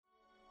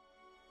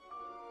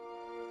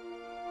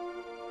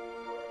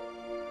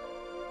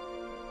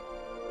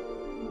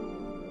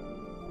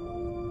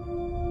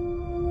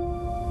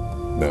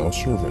Now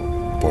serving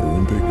butter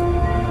and bacon.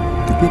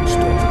 The good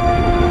stuff.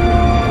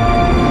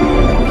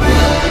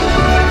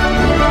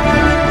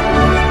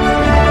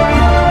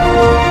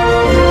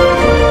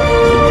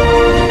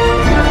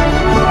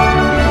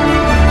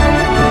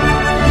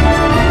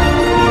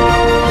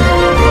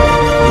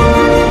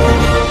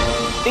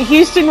 The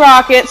Houston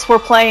Rockets were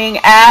playing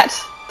at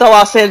the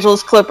Los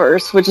Angeles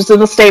Clippers, which is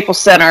in the Staples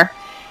Center.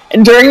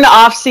 And during the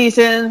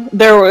offseason,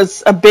 there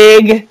was a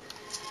big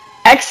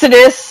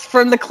exodus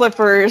from the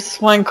Clippers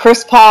when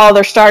Chris Paul,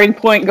 their starting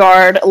point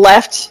guard,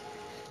 left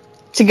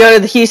to go to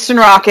the Houston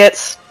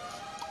Rockets.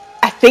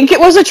 I think it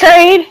was a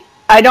trade.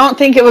 I don't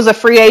think it was a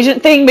free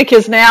agent thing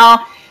because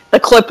now the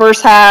Clippers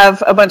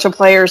have a bunch of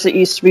players that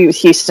used to be with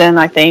Houston,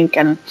 I think.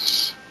 And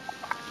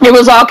it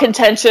was all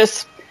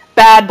contentious,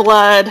 bad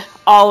blood,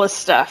 all this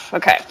stuff.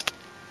 Okay.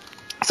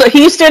 So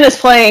Houston is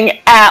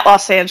playing at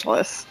Los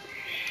Angeles.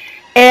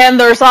 And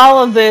there's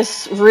all of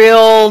this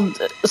real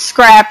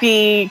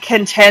scrappy,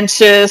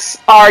 contentious,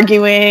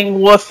 arguing,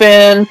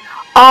 woofing,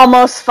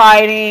 almost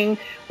fighting,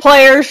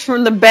 players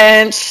from the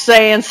bench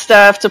saying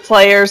stuff to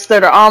players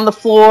that are on the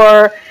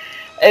floor.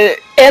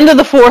 End of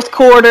the fourth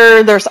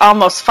quarter, there's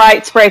almost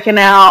fights breaking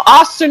out.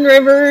 Austin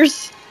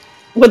Rivers,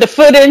 with a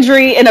foot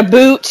injury and a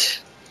boot,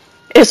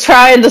 is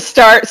trying to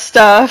start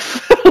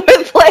stuff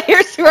with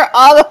players who are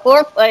on the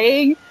floor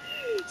playing.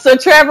 So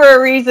Trevor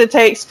Ariza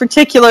takes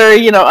particular,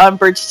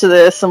 umbrage to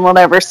this and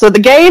whatever. So the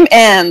game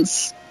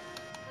ends.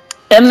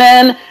 And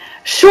then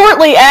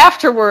shortly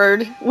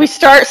afterward, we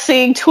start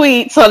seeing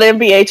tweets on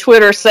NBA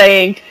Twitter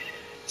saying,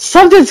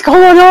 something's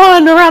going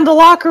on around the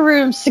locker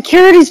room.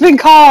 Security's been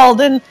called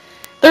and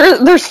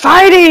there's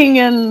fighting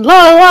and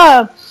la la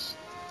la.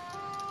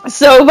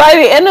 So by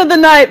the end of the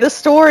night, the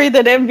story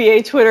that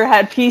NBA Twitter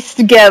had pieced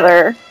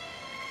together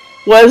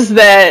was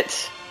that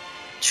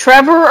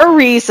Trevor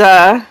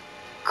Ariza,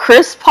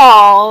 Chris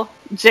Paul,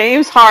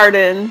 James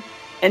Harden,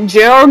 and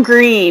Gerald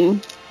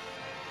Green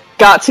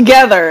got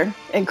together,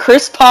 and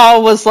Chris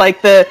Paul was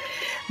like the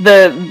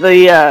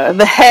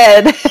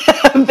head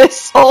of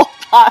this whole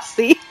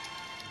posse,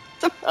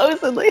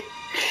 supposedly.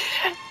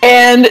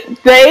 And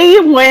they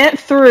went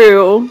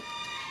through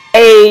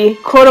a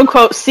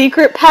quote-unquote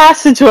secret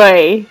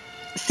passageway,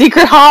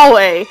 secret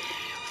hallway,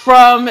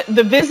 from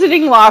the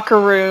visiting locker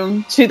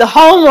room to the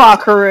home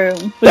locker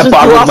room, which is the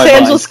Los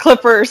Angeles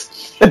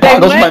Clippers. It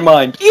boggles my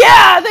mind.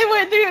 Yeah, they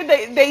went through,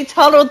 they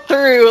tunneled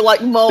through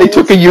like moles. They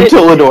took a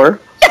utilidor.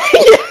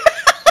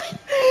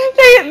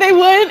 They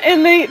went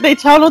and they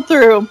tunneled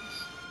through,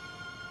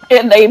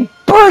 and they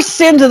burst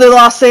into the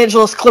Los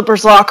Angeles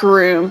Clippers locker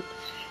room,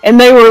 and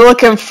they were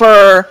looking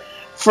for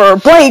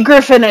Blake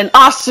Griffin and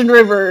Austin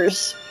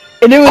Rivers,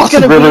 and it was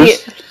going to be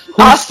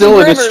who's still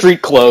in his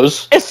street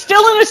clothes. Is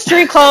still in his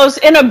street clothes,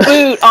 in a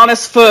boot on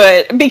his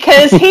foot,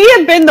 because he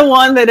had been the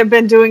one that had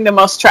been doing the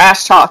most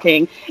trash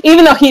talking,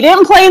 even though he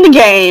didn't play in the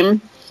game,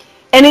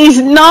 and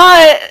he's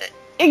not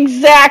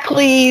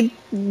exactly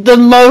the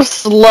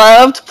most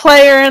loved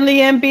player in the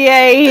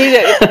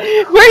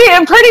NBA.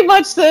 Pretty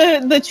much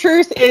the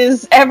truth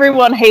is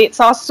everyone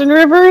hates Austin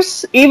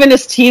Rivers, even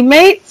his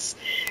teammates,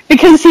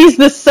 because he's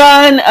the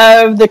son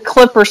of the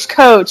Clippers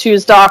coach,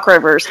 who's Doc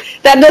Rivers.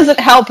 That doesn't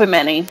help him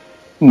any.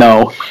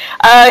 No.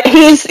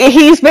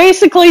 He's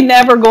basically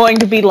never going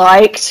to be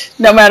liked,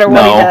 no matter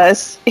what he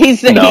does.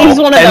 He's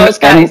one of those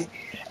guys.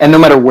 And no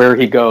matter where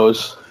he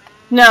goes.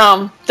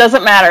 No,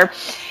 doesn't matter.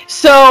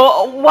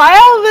 So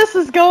while this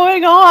is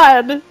going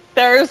on,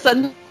 there's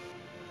a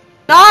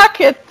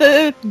knock at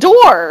the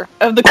door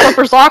of the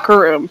Clippers locker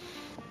room.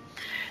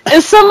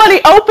 And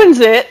somebody opens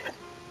it,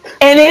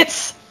 and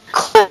it's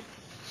Clint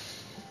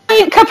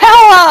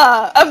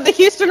Capella of the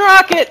Houston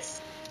Rockets,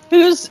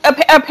 who's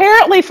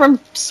apparently from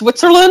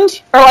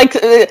Switzerland, or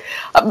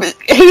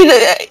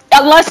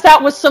unless that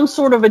was some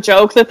sort of a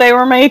joke that they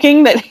were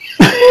making that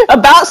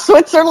about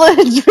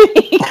Switzerland.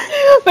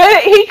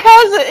 But he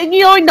comes and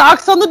he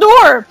knocks on the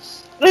door,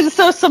 and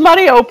so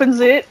somebody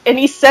opens it, and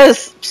he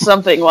says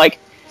something like,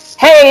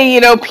 "Hey,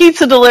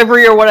 pizza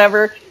delivery or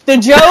whatever." The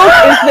joke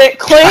is that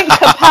Clint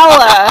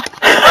Capella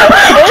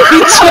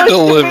is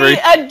supposed to be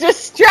a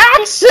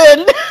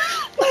distraction.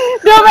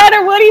 No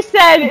matter what he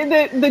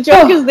said, the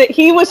joke is that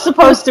he was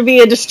supposed to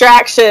be a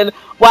distraction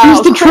while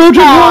he's the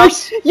Trojan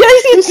horse.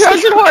 Yes, he's the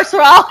Trojan horse.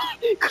 While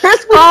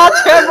Chris Paul,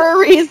 Trevor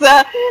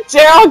Ariza,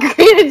 Gerald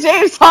Green, and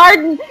James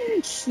Harden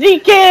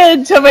sneak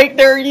in to make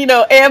their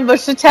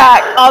ambush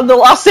attack on the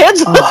Los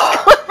Angeles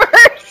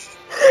Clippers.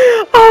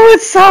 Oh,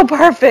 it's so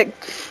perfect.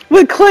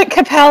 With Clint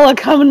Capella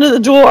coming to the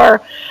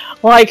door,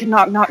 like,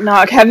 knock, knock,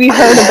 knock. Have you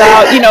heard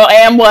about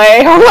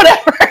Amway or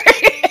whatever?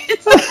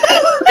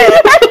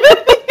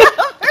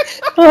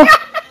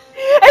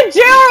 And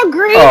Gerald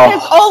Green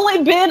has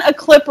only been a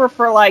Clipper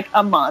for like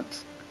a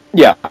month.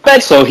 Yeah,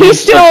 but so he's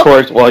still, of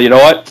course, well, you know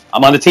what?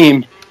 I'm on the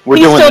team.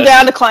 He's still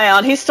down to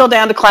clown. He's still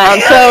down to clown.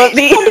 So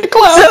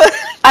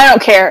I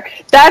don't care.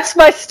 That's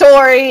my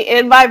story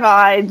in my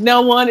mind.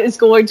 No one is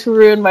going to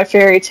ruin my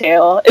fairy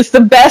tale. It's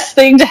the best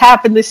thing to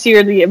happen this year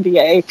in the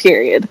NBA,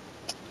 period.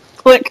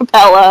 Clint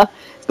Capella,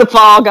 the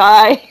fall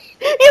guy.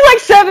 He's like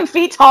 7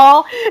 feet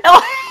tall.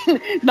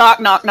 Knock,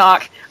 knock,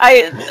 knock.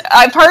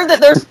 I've heard that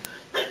there's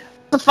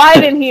a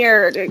fight in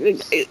here.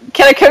 Can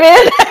I come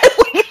in?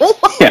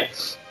 Yeah.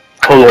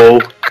 Hello.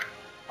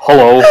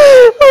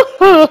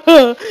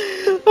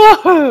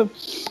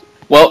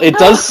 Well, it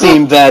does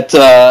seem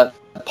that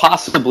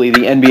possibly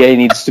the NBA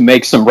needs to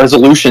make some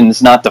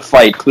resolutions not to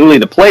fight. Clearly,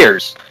 the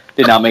players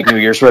did not make New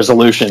Year's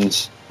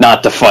resolutions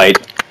not to fight.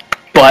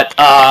 But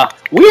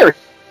we are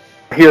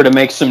here to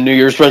make some New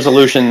Year's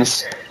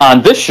resolutions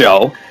on this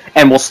show,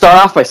 and we'll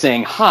start off by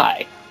saying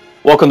hi.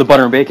 Welcome to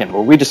Butter and Bacon,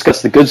 where we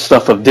discuss the good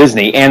stuff of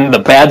Disney and the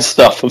bad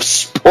stuff of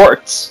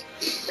sports.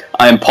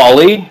 I'm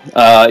Paulie,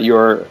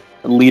 your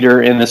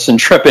leader in this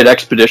intrepid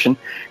expedition,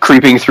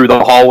 creeping through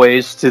the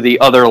hallways to the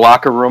other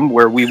locker room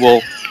where we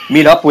will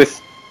meet up with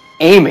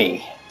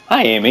Amy.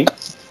 Hi, Amy.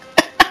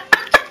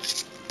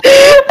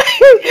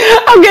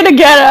 I'm going to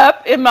get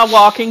up in my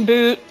walking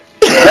boot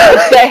and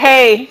say,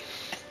 hey,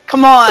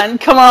 come on,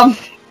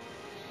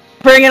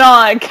 bring it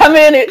on, come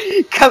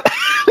in, come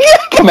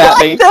at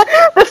me.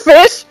 The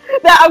fish,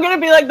 I'm going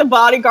to be like the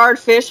bodyguard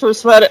fish from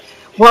Sweat.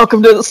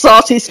 Welcome to the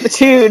Salty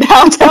Spittoon.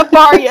 How tough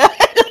are you?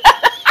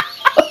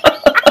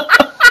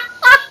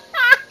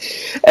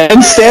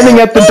 And standing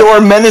at the door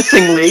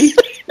menacingly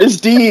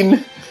is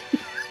Dean.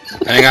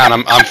 Hang on,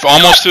 I'm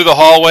almost through the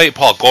hallway.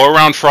 Paul, go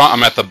around front.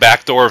 I'm at the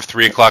back door of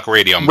 3 o'clock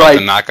radio. I'm about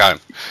to knock on.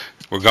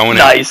 We're going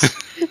nice.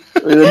 In.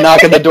 We're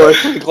knocking the door of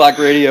 3 o'clock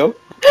radio.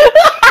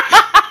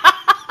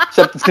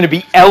 Except it's going to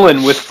be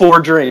Ellen with 4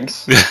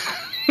 drinks.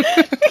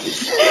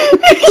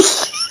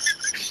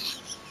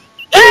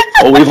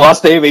 Oh, we've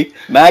lost Amy.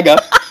 MAGA.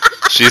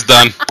 She's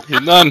done.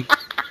 You're done.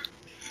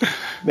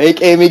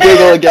 Make Amy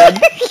giggle again.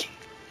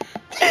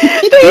 They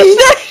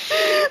said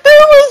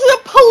there was a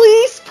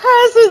police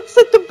presence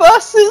at the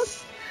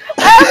buses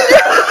after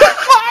the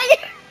fight.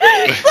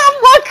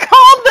 Someone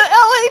called the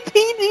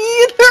LAPD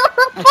and there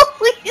were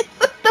police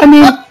at the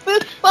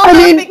buses.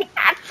 Nothing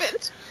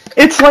happened.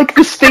 It's like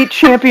the state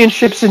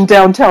championships in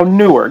downtown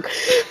Newark.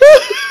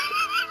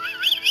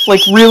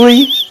 Like,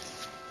 really?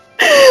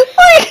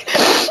 Like,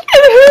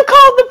 and who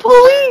called the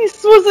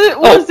police? Was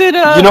it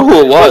you know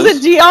who it was?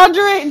 Was it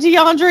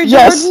DeAndre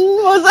Yes.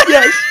 Jordan? Was it?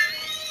 Yes.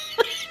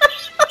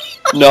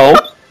 No,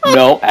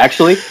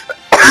 actually, you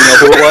know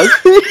who it was?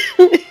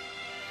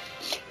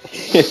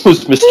 It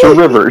was Mr.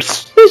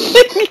 Rivers.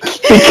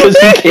 Because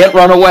he can't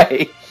run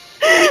away.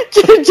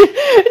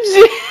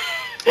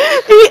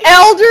 The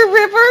elder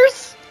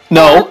Rivers?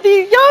 No. The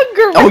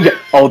younger Oh, Rivers? yeah.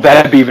 Oh,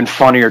 that'd be even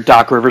funnier.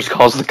 Doc Rivers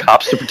calls the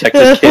cops to protect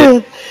his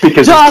kid.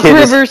 Because Doc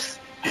Rivers.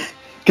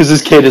 Because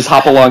his kid is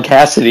Hopalong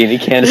Cassidy and he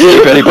can't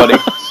escape anybody.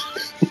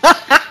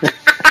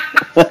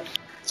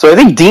 So I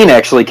think Dean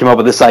actually came up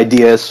with this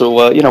idea.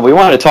 So, we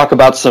wanted to talk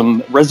about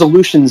some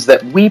resolutions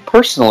that we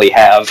personally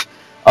have,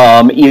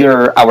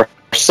 either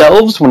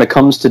ourselves when it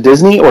comes to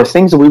Disney or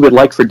things that we would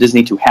like for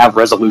Disney to have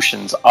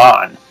resolutions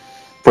on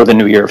for the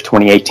new year of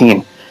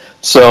 2018.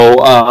 So,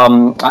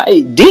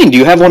 Dean, do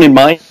you have one in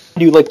mind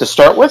you'd like to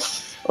start with?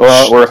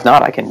 Or if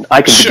not, I can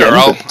sure,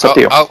 begin. It's up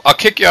to you. I'll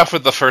kick you off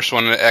with the first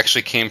one. It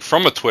actually came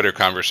from a Twitter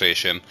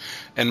conversation.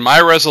 And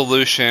my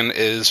resolution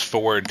is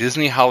for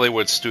Disney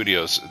Hollywood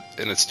Studios,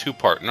 and it's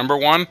 2-part. Number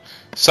 1,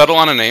 settle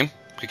on a name,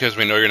 because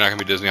we know you're not going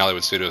to be Disney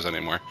Hollywood Studios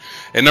anymore.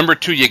 And number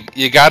 2,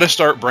 you got to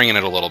start bringing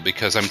it a little,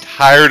 because I'm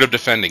tired of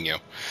defending you.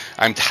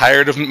 I'm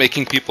tired of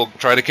making people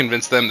try to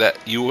convince them that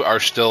you are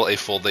still a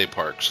full-day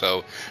park.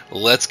 So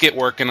let's get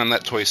working on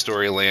that Toy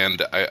Story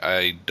Land.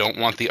 I don't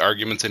want the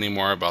arguments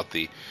anymore about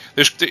I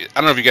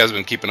don't know if you guys have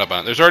been keeping up on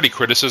it. There's already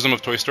criticism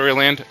of Toy Story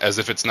Land as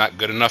if it's not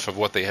good enough of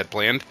what they had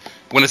planned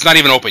when it's not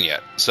even open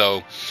yet.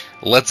 So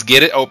let's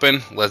get it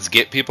open. Let's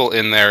get people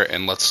in there,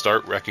 and let's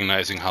start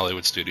recognizing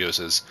Hollywood Studios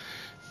as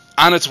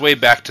on its way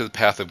back to the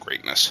path of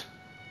greatness.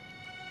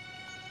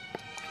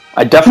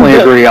 I definitely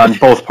agree on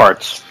both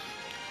parts.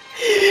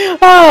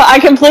 Oh, I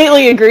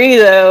completely agree,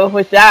 though,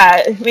 with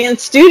that. I mean,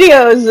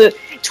 studios,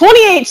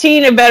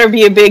 2018 had better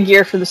be a big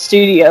year for the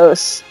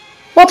studios.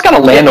 Well, it's got a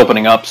land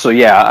opening up, so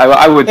yeah,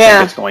 I would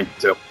think it's going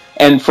to.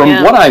 And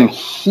from what I'm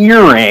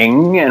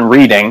hearing and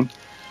reading,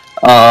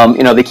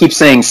 they keep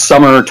saying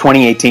summer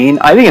 2018.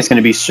 I think it's going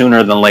to be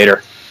sooner than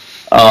later.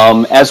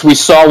 As we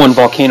saw when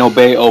Volcano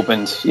Bay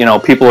opened,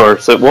 people are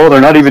saying, well,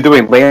 they're not even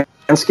doing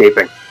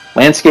landscaping.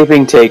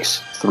 Landscaping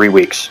takes 3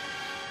 weeks.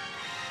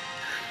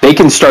 They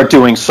can start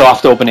doing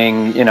soft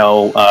opening,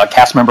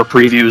 cast member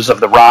previews of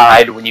the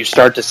ride when you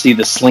start to see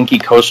the Slinky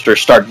coaster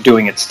start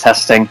doing its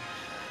testing.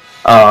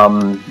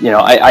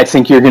 I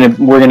think we're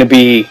going to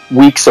be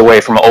weeks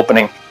away from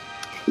opening,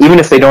 even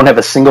if they don't have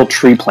a single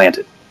tree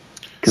planted,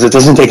 because it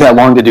doesn't take that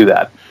long to do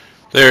that.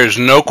 There's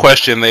no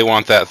question they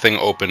want that thing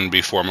open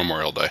before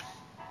Memorial Day.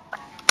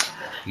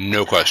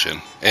 No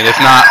question. And if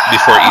not,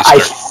 before Easter. I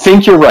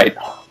think you're right.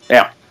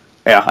 Yeah.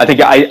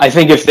 I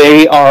think if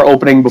they are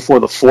opening before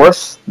the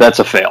 4th, that's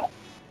a fail.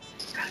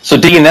 So,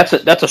 Dean, that's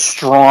a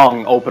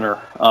strong opener.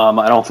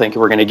 I don't think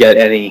we're going to get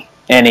any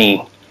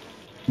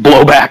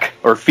blowback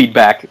or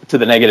feedback to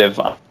the negative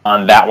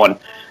on that one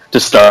to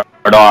start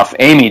off.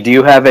 Amy, do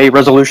you have a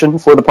resolution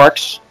for the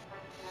parks?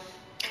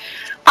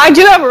 I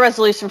do have a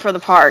resolution for the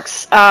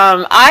parks.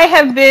 I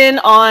have been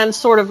on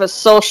sort of a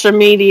social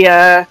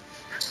media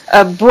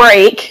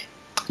break.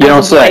 You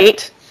don't say.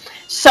 Late,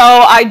 so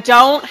I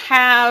don't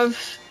have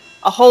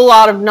a whole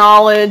lot of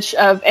knowledge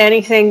of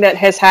anything that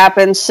has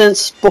happened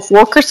since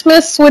before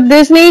Christmas with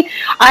Disney.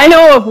 I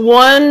know of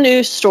one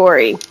news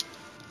story,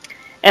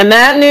 and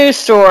that news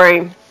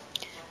story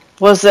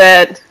was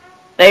that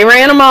they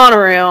ran a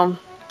monorail,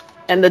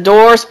 and the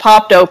doors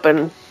popped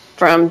open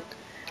from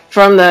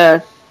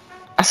the.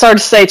 I started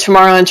to say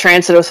Tomorrowland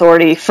Transit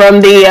Authority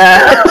from the.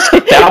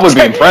 That would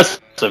be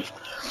impressive.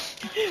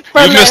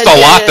 You've missed a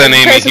lot, then,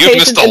 Amy. You've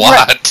missed a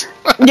lot.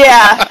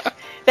 Yeah.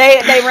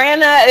 They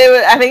ran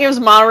I think it was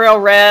Monorail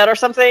Red or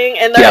something,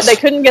 and they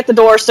couldn't get the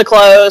doors to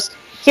close.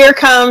 Here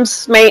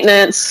comes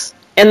maintenance,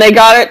 and they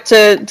got it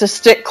to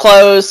stick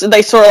closed. And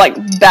they sort of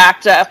like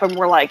backed up and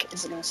were like,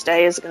 "Is it going to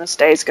stay? Is it going to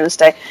stay? Is it going to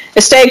stay?"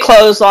 It stayed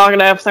closed long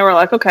enough. They were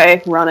like,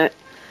 "Okay, run it."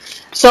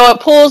 So it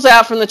pulls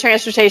out from the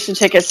Transportation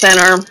Ticket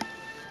Center,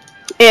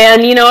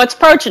 and it's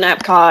approaching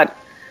Epcot,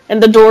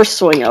 and the doors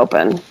swing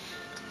open.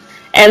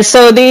 And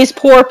so these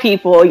poor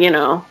people,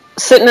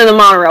 sitting in the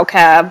monorail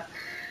cab,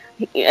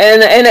 and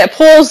it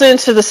pulls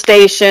into the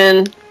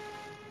station,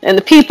 and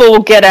the people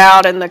get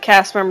out, and the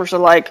cast members are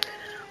like,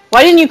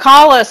 "Why didn't you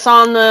call us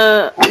on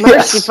the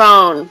emergency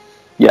phone?"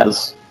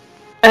 Yes.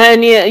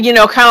 And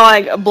kind of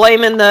like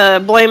blaming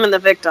the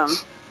victim.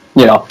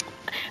 Yeah.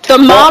 The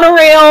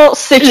monorail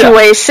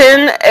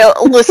situation.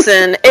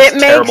 Listen, it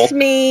makes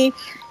me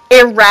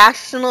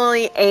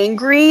irrationally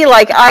angry.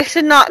 Like, I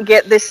should not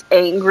get this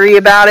angry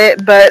about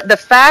it, but the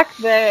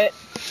fact that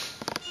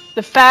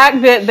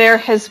there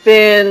has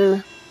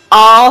been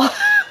all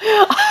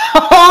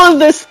of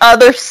this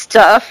other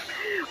stuff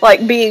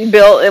like being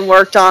built and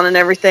worked on and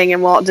everything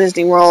in Walt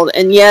Disney World,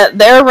 and yet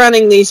they're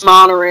running these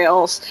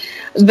monorails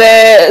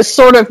that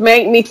sort of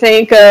make me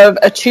think of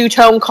a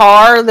two-tone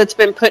car that's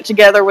been put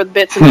together with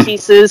bits and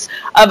pieces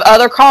of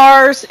other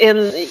cars, and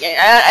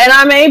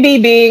I may be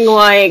being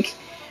like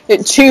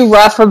too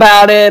rough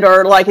about it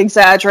or like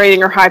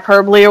exaggerating or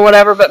hyperbole or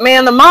whatever, but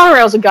man, the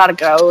monorails have got to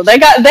go. They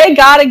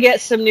got to get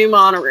some new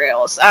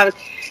monorails.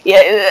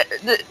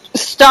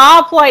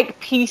 Stop like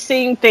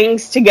piecing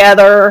things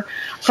together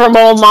from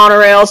old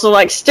monorails and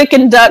like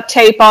sticking duct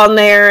tape on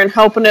there and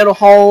hoping it'll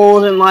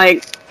hold, and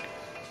like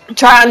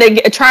trying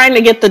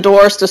to get the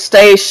doors to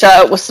stay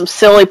shut with some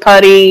silly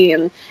putty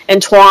and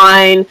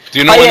twine. Do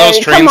you know when those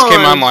trains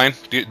came online?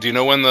 Do you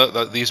know when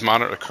these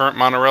current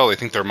monorail? I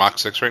think they're Mach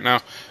 6 right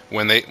now.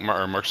 When they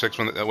or Mark 6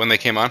 when they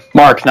came on?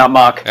 Mark, not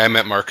Mach. I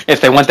meant Mark.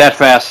 If they went that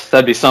fast,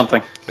 that'd be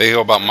something. They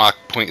go about Mach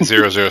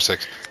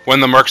 .006. When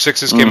the Mark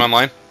 6s came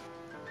online?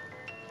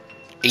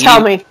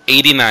 Tell me.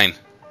 89.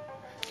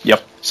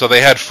 Yep. So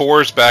they had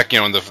 4s back,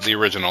 in the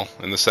original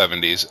in the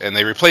 70s, and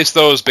they replaced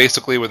those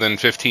basically within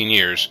 15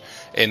 years.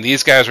 And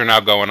these guys are now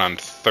going on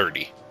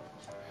 30.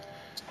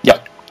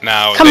 Yep.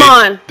 Now,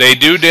 they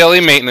do daily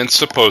maintenance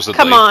supposedly.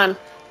 Come on.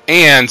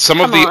 And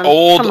some of the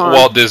old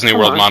Walt Disney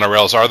World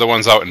monorails are the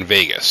ones out in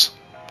Vegas.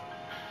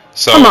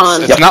 So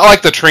it's not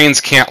like the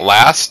trains can't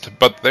last,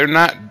 but they're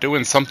not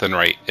doing something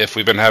right if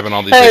we've been having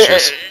all these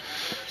issues.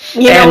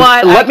 You know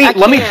what?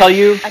 Let me tell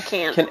you. I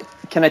can't.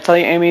 Can I tell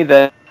you, Amy,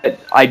 that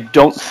I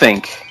don't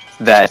think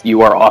that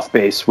you are off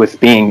base with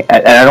being,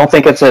 and I don't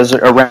think it's as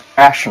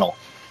irrational.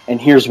 And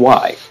here's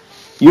why: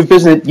 you've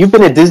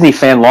been a Disney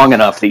fan long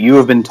enough that you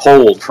have been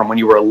told from when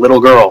you were a little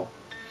girl,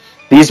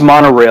 these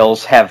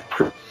monorails have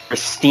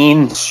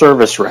pristine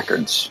service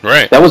records.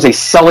 Right. That was a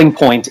selling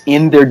point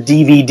in their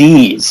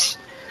DVDs,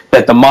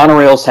 that the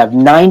monorails have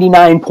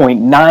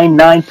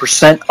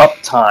 99.99%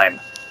 uptime.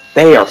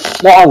 They are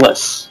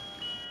flawless.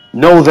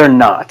 No, they're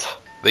not.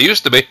 They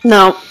used to be.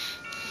 No.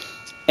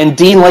 And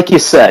Dean, like you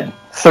said,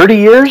 30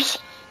 years?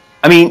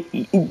 I mean,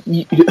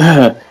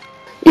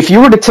 if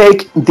you were to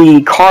take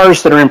the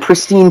cars that are in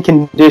pristine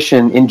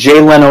condition in Jay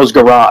Leno's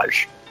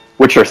garage,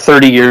 which are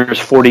 30 years,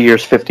 40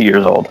 years, 50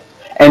 years old,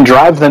 and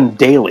drive them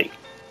daily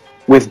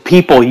with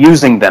people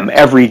using them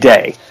every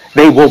day,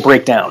 they will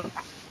break down.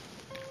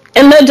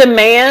 And the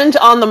demand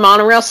on the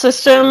monorail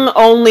system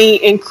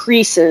only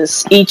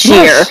increases each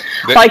year.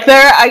 Like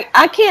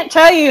I can't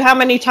tell you how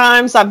many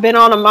times I've been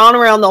on a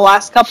monorail in the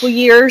last couple of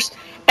years,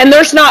 and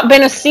there's not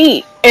been a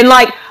seat. And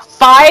like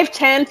 5,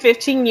 10,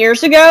 15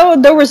 years ago,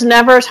 there was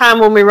never a time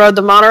when we rode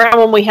the monorail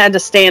when we had to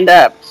stand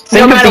up.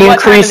 Think of the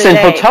increase in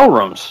hotel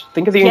rooms.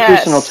 Think of the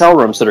increase in hotel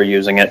rooms that are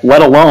using it,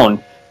 let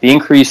alone the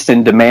increase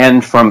in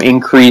demand from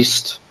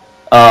increased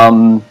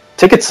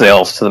ticket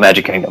sales to the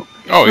Magic Kingdom.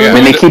 Oh yeah. I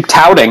mean, they keep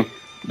touting,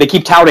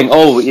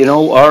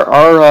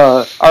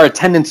 oh, our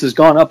attendance has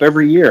gone up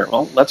every year.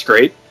 Well, that's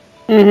great.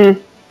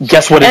 Mm-hmm.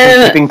 Guess what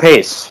isn't keeping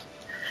pace?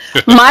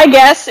 My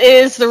guess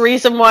is the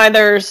reason why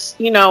there's,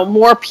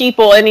 more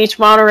people in each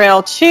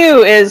monorail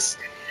too is,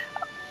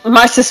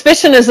 my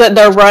suspicion is that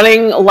they're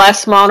running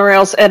less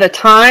monorails at a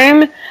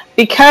time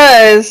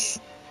because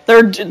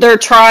they're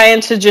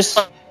trying to just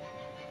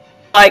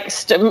like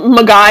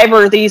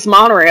MacGyver these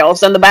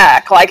monorails in the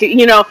back. Like,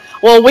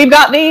 well, we've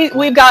got these,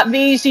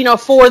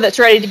 4 that's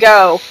ready to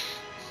go.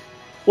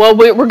 well,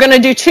 we're going to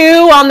do 2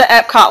 on the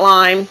Epcot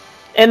line,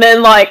 and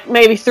then like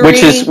maybe 3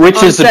 which is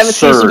Seven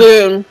Seas absurd.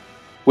 Lagoon.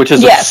 Which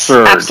is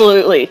absurd.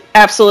 Absolutely.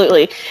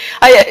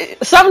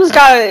 Something's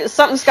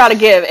got to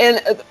give.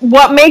 And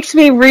what makes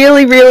me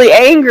really, really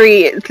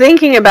angry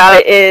thinking about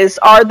it is,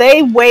 are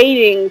they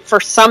waiting for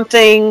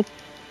something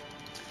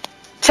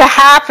to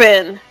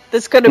happen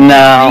that's going to be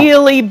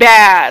really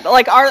bad?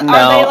 Like, are they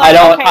like,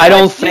 I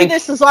don't let's think do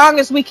this as long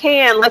as we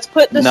can. Let's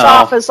put this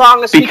off as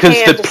long as we can.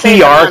 Because the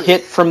PR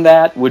hit from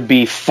that would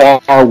be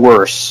far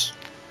worse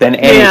than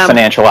any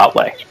financial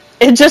outlay.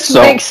 It just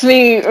makes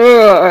me.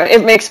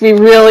 It makes me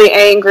really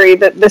angry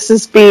that this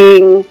is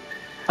being.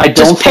 I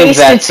don't think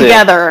that's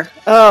together.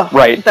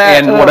 Right,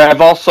 what I've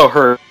also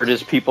heard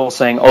is people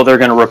saying, "Oh, they're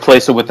going to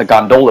replace it with the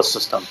gondola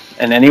system."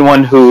 And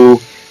anyone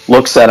who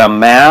looks at a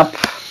map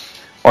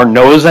or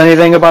knows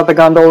anything about the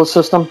gondola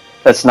system,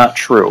 that's not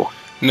true.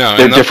 No,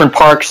 they're different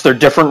parks, they're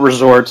different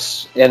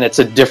resorts, and it's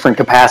a different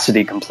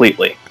capacity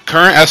completely.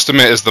 Current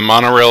estimate is the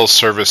monorails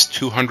service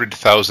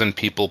 200,000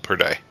 people per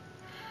day.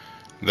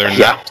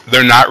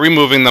 They're not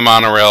removing the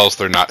monorails,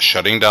 they're not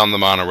shutting down the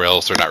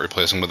monorails, they're not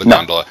replacing with a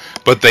gondola,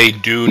 but they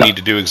do need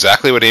to do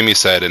exactly what Amy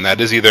said, and that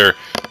is either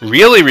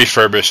really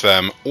refurbish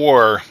them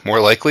or,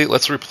 more likely,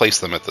 let's replace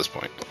them at this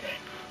point.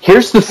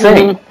 Here's the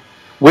thing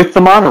with the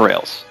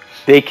monorails.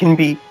 They can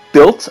be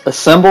built,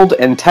 assembled,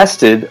 and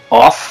tested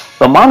off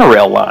the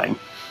monorail line.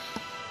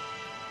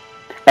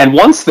 And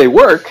once they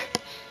work,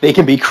 they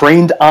can be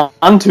craned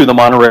onto the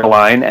monorail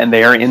line and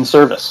they are in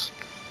service.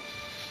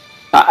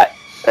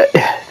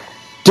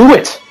 Do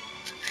it.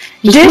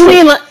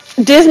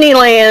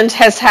 Disneyland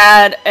has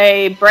had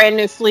a brand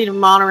new fleet of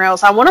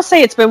monorails. I want to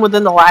say it's been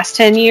within the last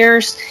 10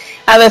 years.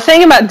 The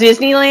thing about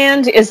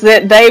Disneyland is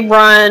that they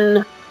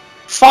run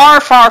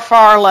far, far,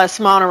 far less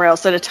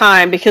monorails at a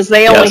time because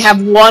they only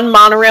have one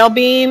monorail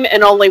beam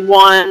and only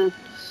one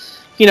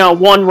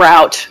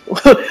route,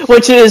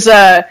 which is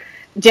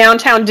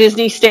downtown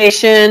Disney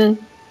Station,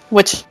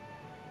 which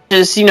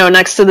is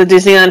next to the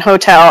Disneyland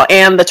Hotel,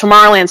 and the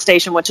Tomorrowland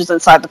Station, which is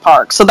inside the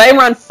park. So they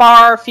run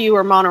far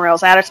fewer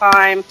monorails at a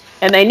time,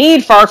 and they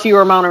need far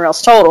fewer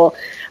monorails total.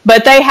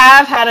 But they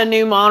have had a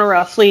new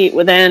monorail fleet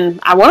within,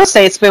 I want to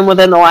say it's been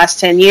within the last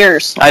 10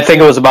 years. I think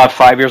it was about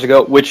 5 years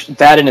ago, which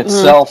that in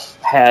itself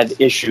had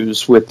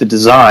issues with the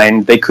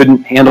design. They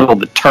couldn't handle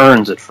the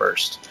turns at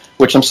first,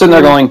 which I'm sitting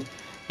there going,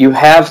 you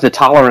have the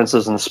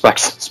tolerances and the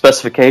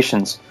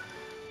specifications.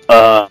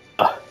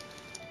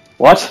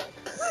 What?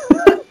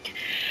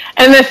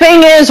 And the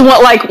thing is,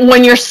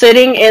 when you're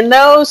sitting in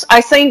those,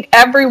 I think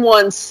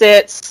everyone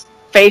sits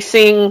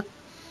facing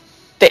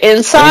the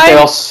inside. I think they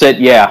all sit,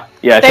 I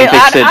think they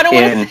sit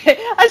in.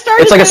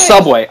 It's like a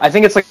subway. I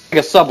think it's like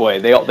a subway.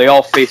 They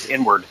all face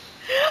inward.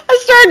 I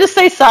started to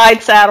say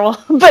side saddle,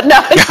 but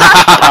no, it's not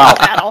side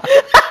saddle.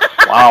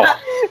 Wow.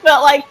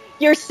 But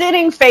you're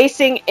sitting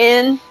facing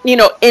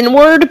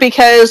inward,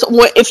 because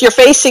if you're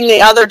facing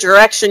the other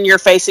direction, you're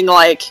facing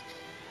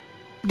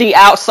the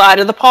outside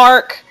of the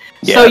park.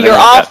 Yeah, so you're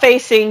all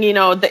facing,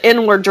 the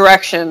inward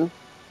direction.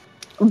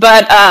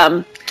 But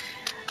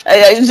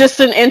just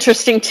an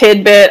interesting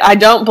tidbit. I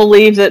don't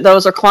believe that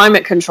those are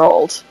climate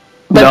controlled,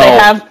 but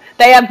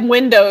they have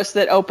windows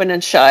that open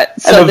and shut.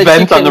 And a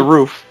vent on the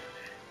roof.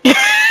 So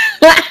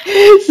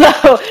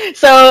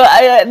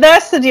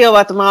that's the deal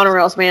about the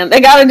monorails, man.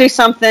 They got to do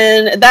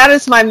something. That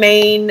is my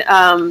main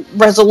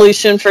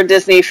resolution for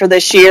Disney for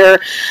this year.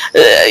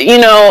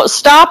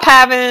 Stop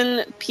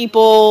having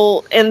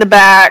people in the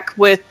back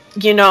with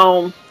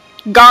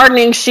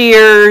gardening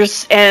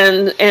shears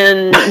and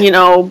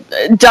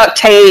duct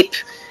tape.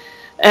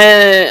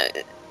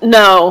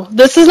 No,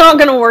 this is not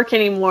going to work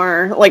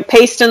anymore.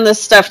 Pasting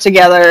this stuff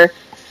together.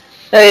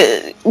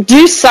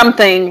 Do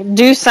something.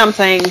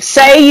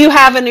 Say you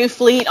have a new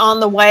fleet on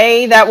the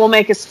way. That will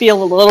make us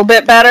feel a little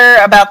bit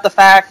better about the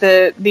fact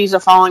that these are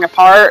falling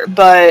apart,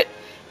 but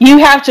you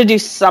have to do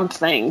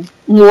something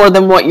more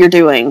than what you're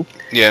doing.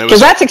 Yeah, because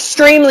that's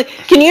extremely...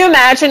 Can you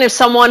imagine if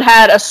someone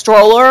had a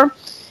stroller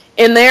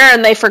in there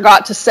and they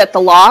forgot to set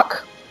the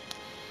lock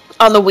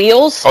on the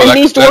wheels, and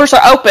these doors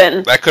are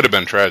open? That could have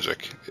been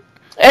tragic.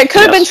 It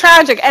could have been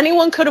tragic.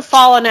 Anyone could have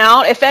fallen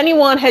out. If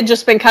anyone had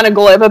just been kind of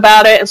glib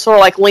about it and sort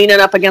of leaning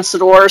up against the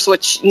doors,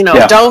 which,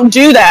 don't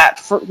do that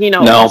for,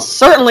 no.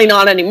 Certainly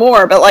not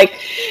anymore. But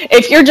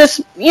if you're just,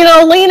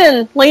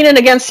 leaning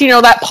against,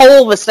 that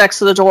pole that's next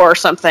to the door or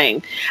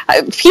something,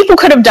 people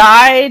could have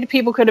died.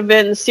 People could have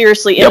been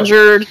seriously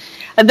injured.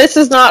 And this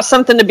is not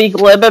something to be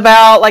glib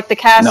about. The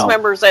cast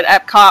members at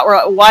Epcot were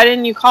like, why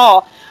didn't you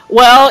call?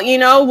 Well,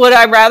 would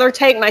I rather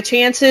take my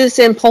chances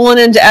in pulling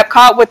into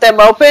Epcot with them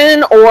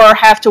open, or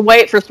have to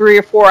wait for 3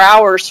 or 4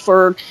 hours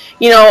for,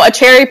 a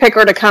cherry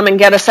picker to come and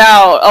get us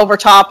out over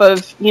top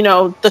of,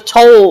 the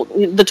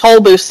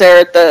toll booths there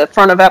at the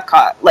front of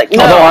Epcot?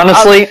 Although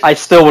honestly, I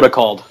still would have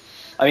called.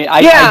 I mean,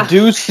 I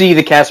do see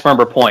the cast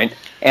member point,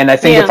 and I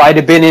think if I'd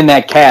have been in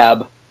that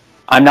cab,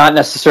 I'm not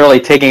necessarily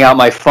taking out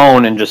my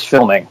phone and just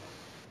filming.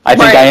 I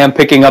think I am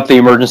picking up the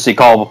emergency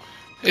call.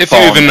 If you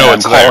even know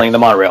it's calling the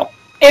monorail.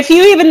 If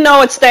you even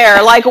know it's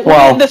there, like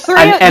Well, the three,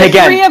 and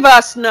again, three of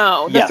us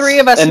know. The Yes. three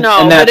of us And know.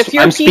 But that's, if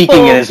you're I'm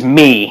speaking as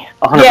me,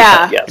 100%.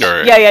 Yeah. Yes.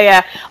 Right.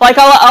 Yeah. Like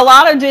a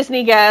lot of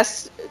Disney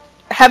guests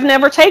have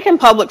never taken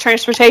public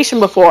transportation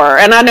before,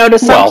 and I know to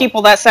some Well-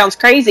 people that sounds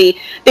crazy.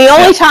 The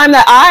only time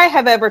that I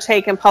have ever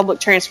taken public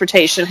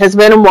transportation has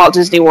been in Walt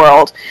Disney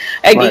World.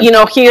 Right. You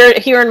know,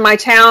 here in my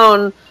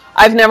town,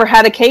 I've never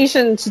had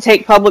occasion to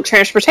take public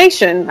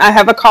transportation. I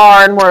have a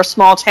car, and we're a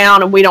small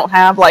town, and we don't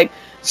have like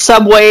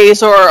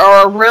subways or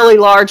a really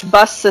large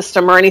bus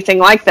system or anything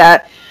like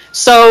that.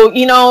 So,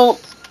 you know,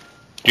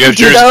 Do you have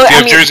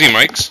Jersey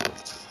Mike's?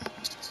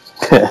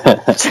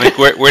 Like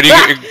where do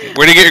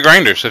you get your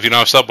grinders if you don't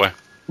have Subway?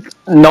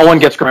 No one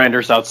gets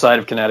grinders outside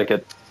of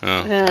Connecticut.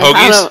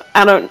 Hoagies?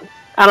 I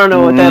don't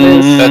know what that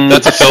is.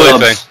 That's a Philly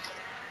thing.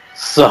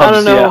 Subs, I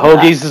don't know. yeah.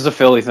 Hoagies is a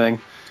Philly thing.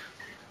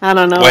 I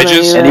don't know.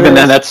 Wedges? What And even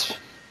then, that's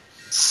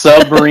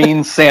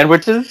submarine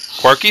sandwiches.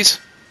 Quarkies?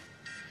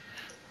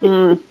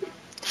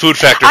 Food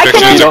Factor I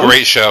 15 can is a under-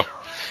 great show.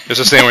 There's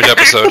a sandwich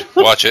episode.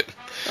 Watch it.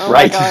 Oh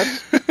Right. my gosh.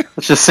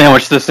 Let's just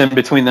sandwich this in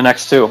between the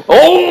next two.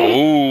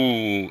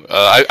 Ooh.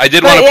 I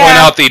did want to point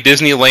out the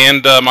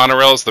Disneyland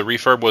monorails, the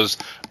refurb was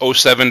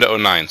 07 to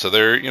 09. So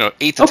they're, 8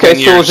 to 10 Okay,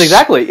 years. so it's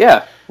exactly,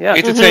 yeah.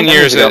 8 to 10 Mhm.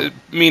 years, ago.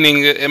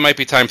 meaning it might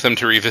be time for them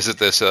to revisit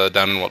this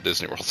down in Walt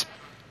Disney World.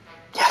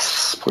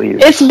 Yes, please.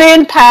 It's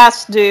been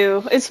past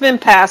due.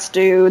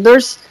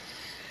 There's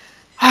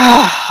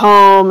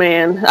oh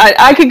man,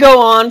 I could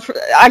go on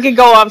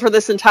for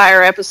this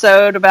entire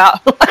episode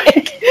about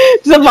like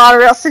the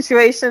monorail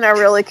situation. I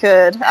really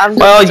could.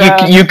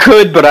 You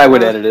could, but I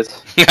would edit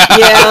it.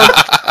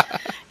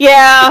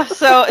 Yeah.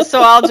 So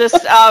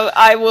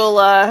I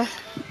will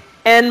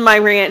end my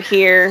rant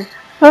here.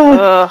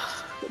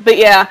 But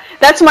yeah,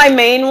 that's my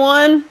main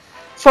one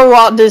for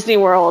Walt Disney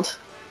World.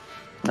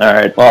 All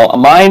right. Well,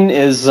 mine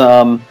is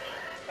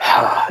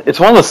it's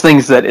one of those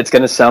things that it's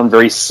going to sound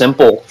very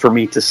simple for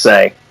me to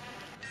say,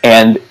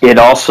 and it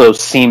also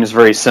seems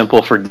very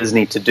simple for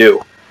Disney to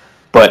do.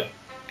 But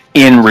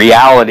in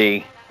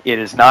reality, it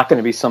is not going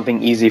to be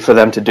something easy for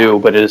them to do,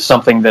 but it is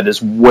something that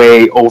is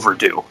way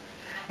overdue.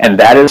 And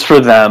that is for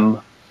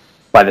them,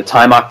 by the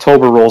time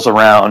October rolls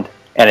around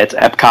and it's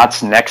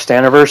Epcot's next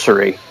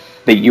anniversary,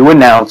 that you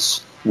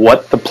announce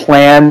what the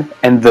plan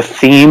and the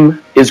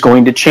theme is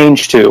going to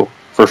change to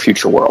for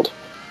Future World.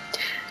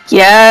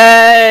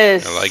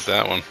 Yes. I like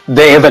that one.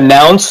 They have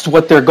announced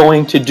what they're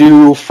going to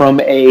do from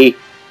a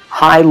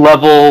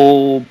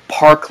high-level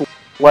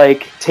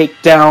park-like, take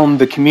down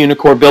the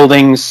Communicore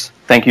buildings.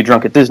 Thank you,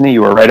 Drunk at Disney.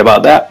 You were right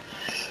about that.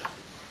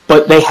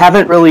 But they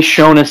haven't really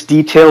shown us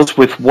details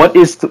with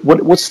what's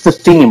the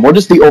theme? What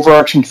is the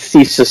overarching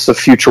thesis of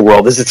Future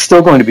World? Is it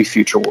still going to be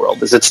Future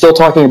World? Is it still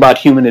talking about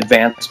human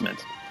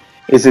advancement?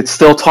 Is it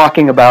still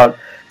talking about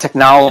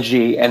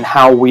technology and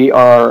how we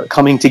are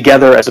coming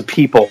together as a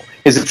people?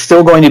 Is it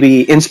still going to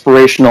be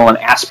inspirational and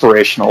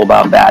aspirational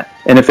about that?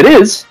 And if it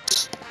is,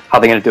 how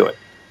are they going to do it?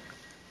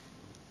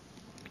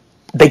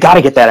 They got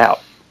to get that out.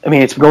 I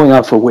mean, it's been going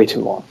on for way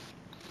too long.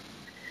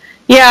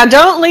 Yeah,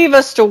 don't leave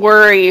us to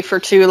worry for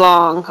too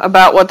long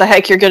about what the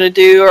heck you're going to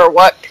do or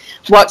what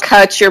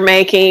cuts you're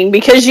making,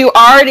 because you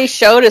already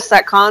showed us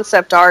that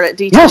concept art at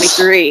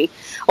D23. Yes.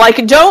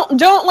 Like,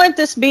 don't let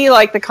this be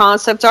like the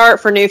concept art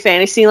for New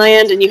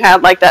Fantasyland, and you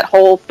have like that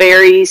whole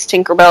fairies,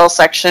 Tinkerbell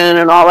section,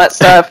 and all that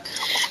stuff,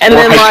 and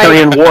then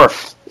Hyperion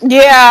Wharf.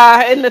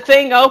 Yeah, and the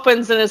thing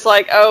opens and it's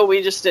like, oh,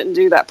 we just didn't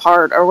do that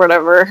part or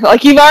whatever.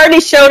 Like, you've already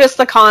showed us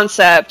the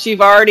concept.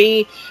 You've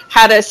already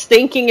had us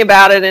thinking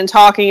about it and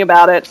talking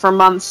about it for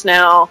months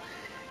now.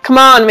 Come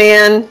on,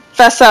 man.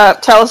 Fess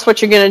up. Tell us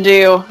what you're going to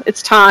do.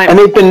 It's time. And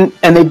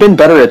they've been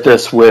better at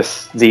this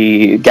with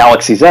the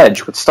Galaxy's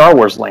Edge, with Star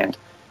Wars Land.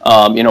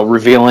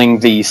 Revealing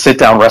the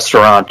sit-down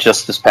restaurant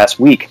just this past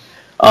week.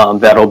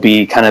 That'll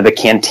be kind of the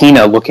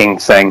cantina-looking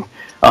thing.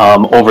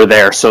 Over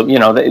there, so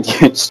they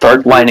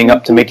start lining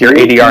up to make your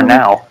ADR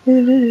now.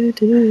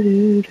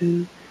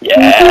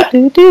 Yeah.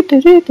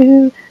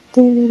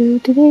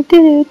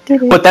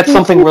 But that's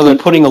something where they're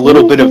putting a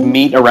little bit of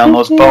meat around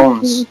those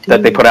bones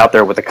that they put out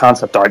there with the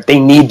concept art. They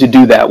need to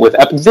do that with.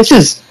 This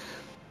is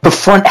the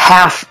front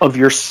half of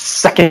your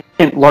second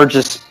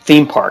largest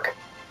theme park.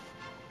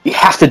 You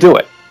have to do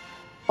it.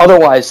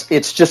 Otherwise,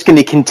 it's just going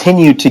to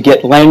continue to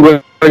get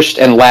languished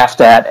and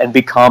laughed at and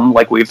become,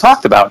 like we've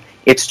talked about,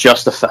 it's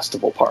just a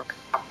festival park,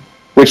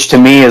 which to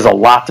me is a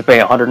lot to pay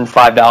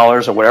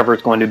 $105 or whatever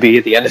it's going to be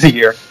at the end of the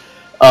year.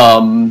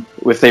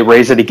 If they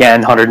raise it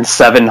again,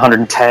 $107,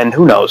 $110,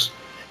 who knows?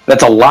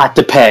 That's a lot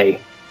to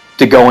pay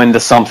to go into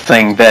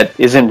something that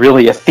isn't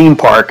really a theme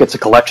park. It's a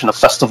collection of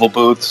festival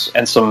booths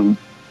and some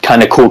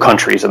kind of cool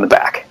countries in the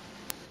back.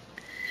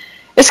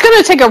 It's going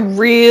to take a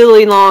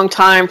really long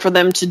time for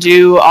them to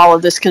do all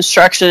of this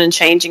construction and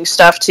changing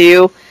stuff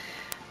too.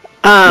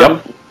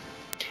 Yep.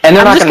 And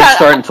they're not going to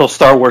start until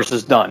Star Wars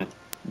is done.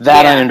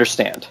 That I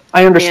understand.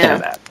 I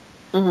understand that.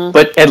 Mm-hmm.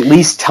 But at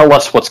least tell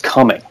us what's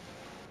coming,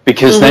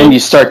 because then you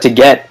start to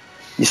get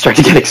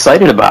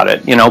excited about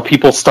it.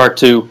 People start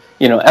to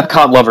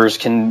Epcot lovers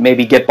can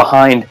maybe get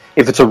behind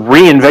if it's a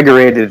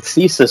reinvigorated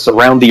thesis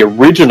around the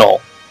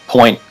original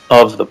point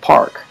of the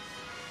park.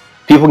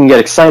 People can get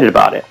excited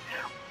about it.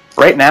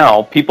 Right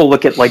now, people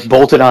look at like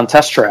Bolted on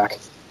Test Track,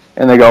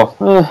 and they go,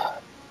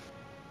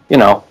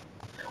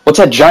 what's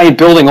that giant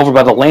building over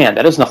by the land?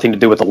 That has nothing to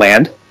do with the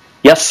land.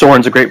 Yes,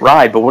 Soarin's a great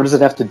ride, but what does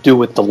it have to do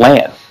with the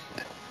land?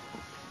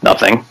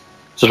 Nothing.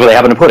 It's just where they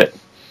happen to put it.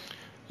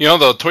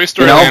 The Toy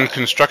Story Land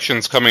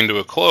construction's coming to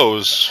a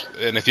close,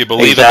 and if you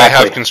believe that they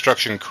have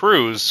construction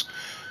crews,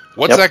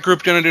 what's that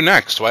group going to do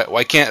next?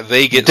 Why can't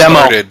they get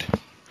started?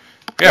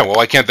 Yeah, well,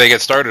 why can't they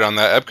get started on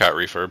that Epcot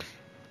refurb?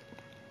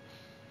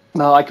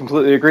 No, I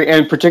completely agree,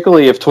 and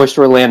particularly if Toy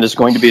Story Land is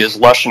going to be as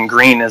lush and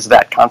green as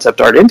that concept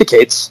art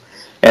indicates,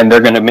 and they're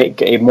going to make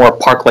a more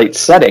park-like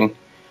setting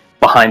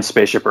behind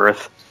Spaceship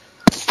Earth,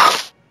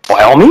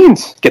 by all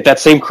means, get that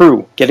same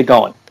crew, get it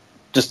going.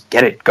 Just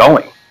get it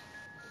going.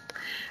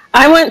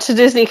 I went to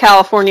Disney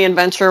California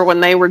Adventure when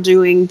they were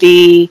doing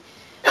the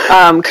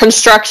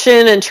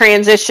construction and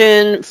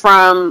transition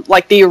from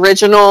like the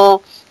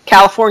original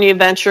California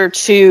Adventure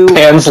to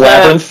Pan's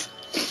Labyrinth.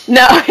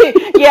 No,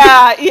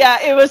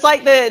 yeah, it was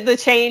like the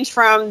change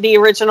from the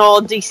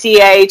original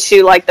DCA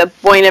to like the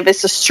Buena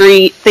Vista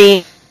Street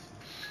theme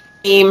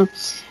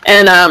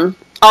and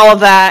all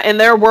of that, and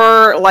there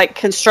were like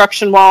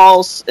construction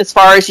walls as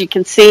far as you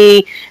can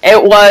see.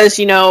 It was,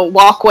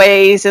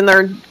 walkways, and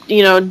they're,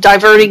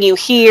 diverting you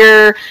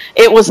here.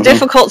 It was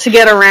difficult to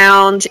get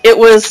around. It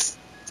was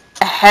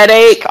a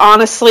headache,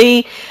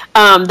 honestly.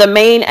 The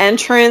main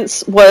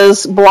entrance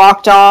was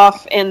blocked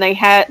off, and they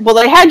had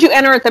you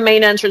enter at the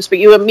main entrance, but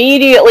you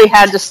immediately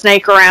had to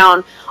snake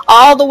around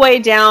all the way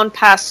down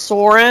past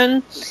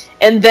Soarin',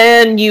 and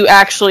then you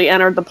actually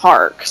entered the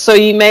park. So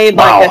you made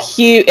like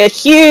a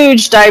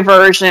huge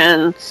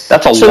diversion.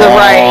 That's a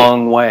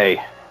long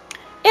way.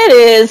 It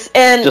is,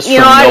 and just from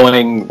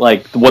knowing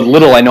like what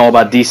little I know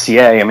about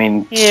DCA. I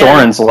mean,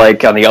 Soarin's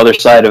like on the other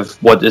side of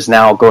what is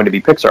now going to be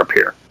Pixar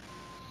Pier,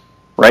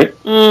 right?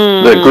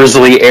 The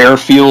Grizzly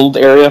Airfield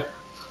area.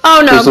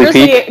 Oh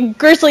no,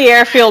 Grizzly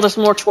Airfield is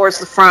more towards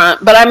the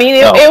front, but I mean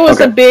it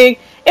was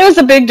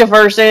a big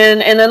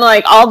diversion, and then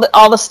like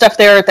all the stuff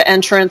there at the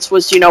entrance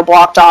was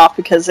blocked off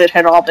because it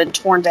had all been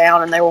torn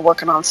down and they were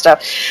working on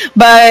stuff.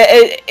 But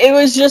it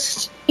was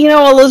just a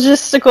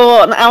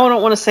logistical, and I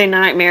don't want to say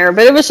nightmare,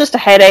 but it was just a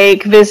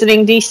headache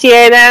visiting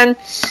DCA then,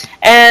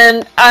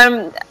 and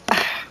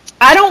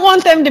I don't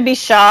want them to be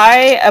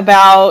shy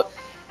about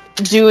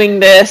doing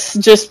this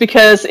just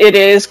because it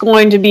is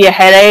going to be a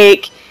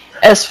headache.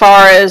 As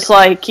far as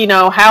like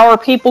how are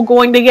people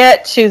going to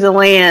get to the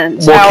land?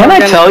 Well, can I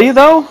tell you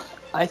though?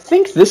 I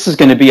think this is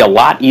going to be a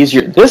lot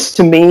easier. This,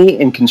 to me,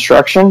 in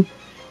construction,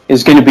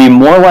 is going to be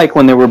more like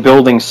when they were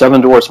building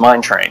Seven Dwarfs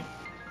Mine Train.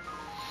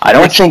 I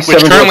don't think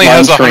Seven Dwarfs Mine Train... Which currently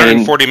has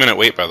a 140-minute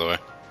wait, by the way.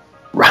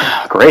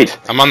 Great.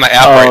 I'm on the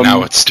app right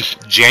now. It's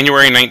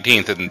January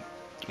 19th at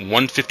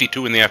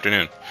 1:52 in the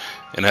afternoon,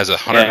 and has a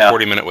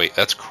 140-minute wait.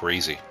 That's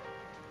crazy.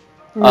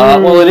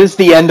 Well, it is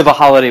the end of a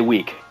holiday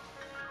week.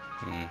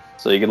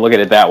 So you can look at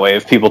it that way.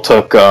 If people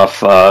took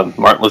off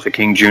Martin Luther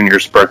King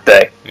Jr.'s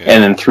birthday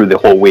and then through the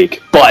whole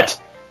week.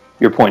 But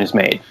your point is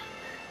made.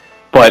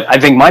 But I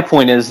think my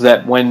point is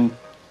that when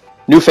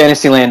New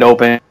Fantasyland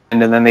opened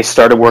and then they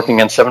started working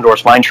on Seven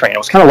Dwarfs Mine Train, it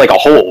was kind of like a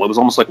hole. It was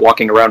almost like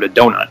walking around a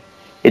donut.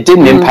 It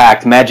didn't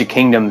impact Magic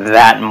Kingdom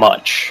that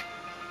much.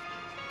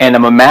 And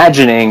I'm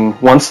imagining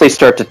once they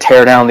start to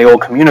tear down the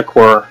old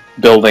Communicore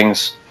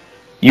buildings,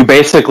 you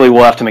basically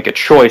will have to make a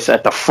choice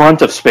at the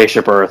front of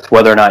Spaceship Earth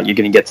whether or not you're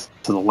going to get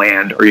to the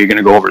land or you're going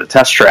to go over to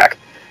Test Track.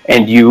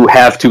 And you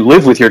have to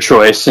live with your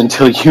choice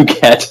until you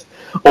get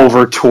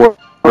over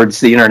towards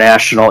the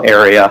international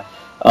area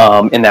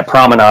in that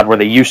promenade where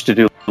they used to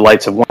do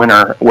Lights of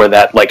Winter, where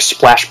that like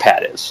splash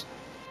pad is.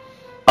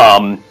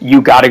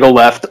 You got to go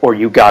left or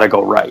you got to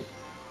go right.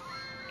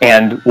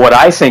 And what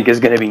I think is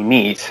going to be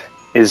neat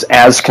is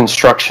as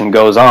construction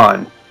goes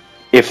on,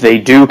 if they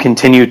do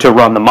continue to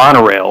run the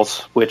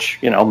monorails, which,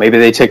 maybe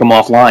they take them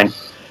offline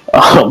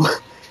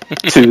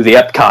to the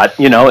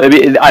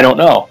Epcot, I don't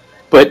know.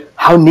 But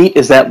how neat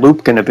is that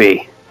loop going to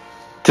be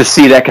to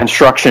see that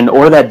construction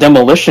or that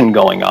demolition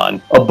going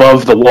on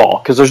above the wall?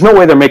 Because there's no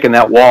way they're making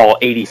that wall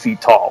 80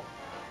 feet tall.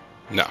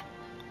 No.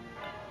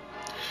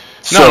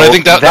 So no, and I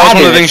think that was one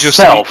of the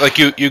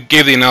things you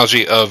gave the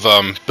analogy of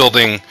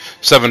building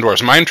Seven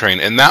Dwarfs Mine Train,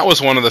 and that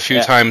was one of the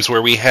few times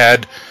where we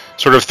had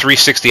sort of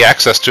 360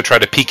 access to try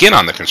to peek in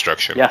on the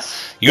construction.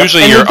 Yes.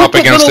 Usually you're up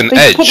against an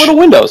edge. They put little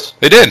windows.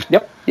 They did.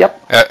 Yep.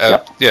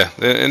 Yeah,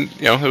 and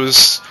it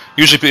was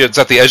usually it's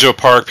at the edge of a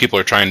park. People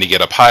are trying to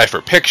get up high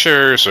for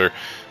pictures, or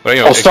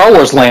Star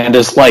Wars Land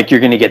is like you're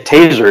going to get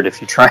tasered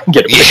if you try and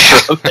get a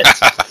picture of it.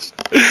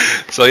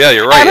 So yeah,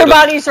 you're right.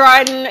 Everybody's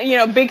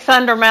riding, Big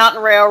Thunder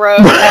Mountain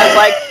Railroad has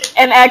like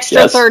an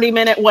extra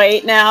 30-minute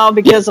wait now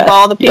because of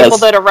all the people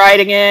that are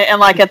riding it, and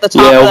like at the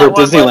top of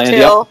that Disneyland,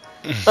 hill,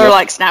 they're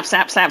like snap,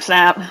 snap, snap,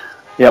 snap.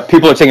 Yeah,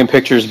 people are taking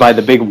pictures by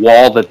the big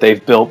wall that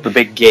they've built, the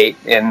big gate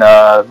in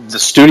the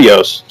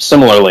studios.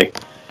 Similarly,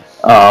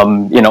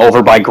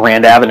 over by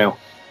Grand Avenue,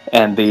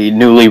 and the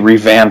newly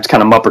revamped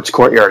kind of Muppets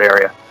Courtyard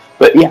area.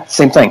 But yeah,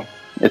 same thing.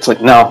 It's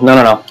like, no.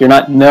 You're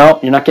not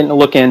getting to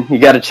look in. You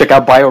got to check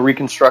out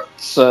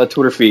BioReconstruct's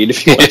Twitter feed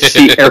if you want to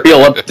see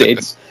aerial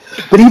updates.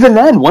 But even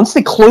then, once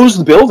they close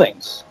the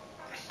buildings,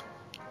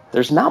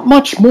 there's not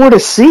much more to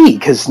see,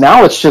 because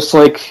now it's just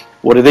like,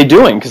 what are they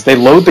doing? Because they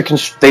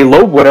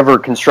load whatever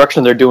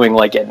construction they're doing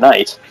like at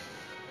night,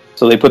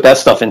 so they put that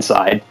stuff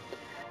inside,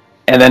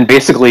 and then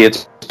basically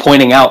it's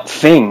pointing out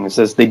things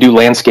as they do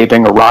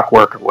landscaping or rock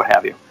work or what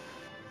have you.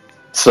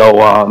 So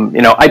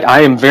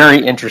I am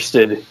very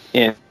interested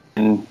in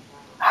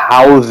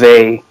how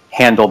they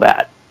handle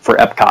that for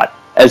Epcot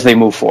as they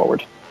move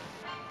forward.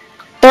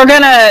 They're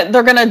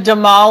gonna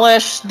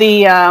demolish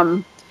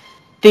the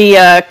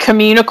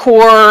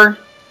Communicore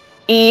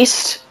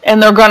East,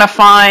 and they're gonna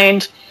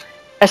find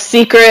a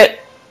secret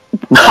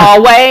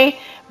hallway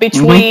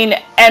between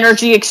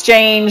Energy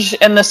Exchange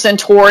and the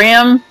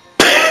Centurium.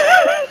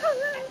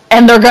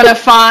 And they're gonna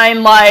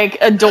find like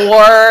a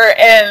door,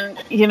 and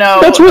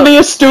that's where the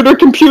Astuter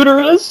computer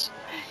is.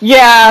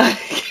 Yeah,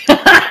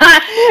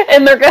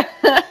 and they're gonna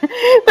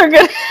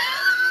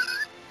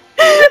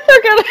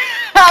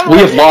have we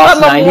have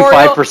lost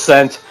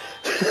 95%.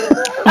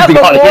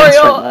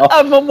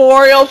 A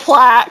memorial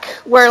plaque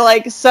where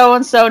like so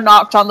and so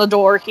knocked on the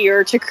door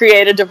here to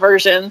create a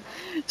diversion,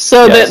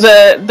 so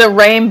that the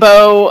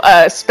rainbow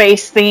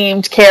space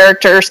themed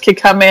characters could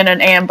come in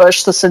and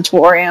ambush the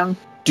Centurium.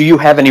 Do you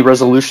have any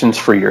resolutions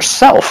for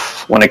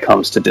yourself when it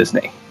comes to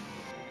Disney?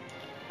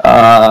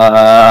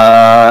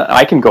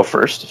 I can go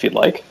first if you'd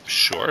like.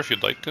 Sure, if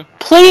you'd like to.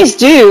 Please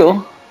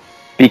do.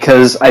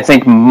 Because I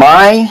think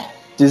my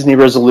Disney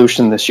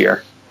resolution this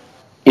year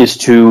is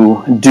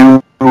to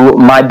do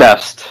my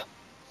best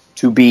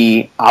to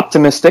be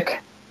optimistic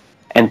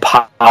and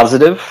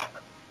positive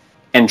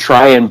and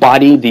try and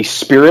embody the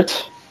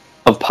spirit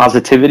of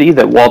positivity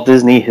that Walt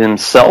Disney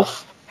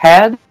himself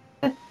had.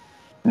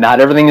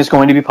 Not everything is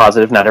going to be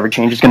positive. Not every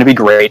change is going to be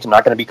great. I'm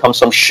not going to become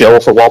some shill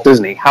for Walt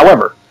Disney.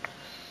 However,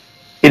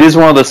 it is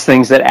one of those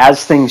things that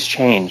as things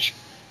change,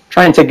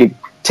 try and take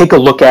a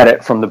look at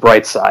it from the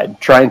bright side.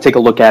 Try and take a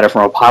look at it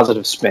from a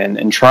positive spin,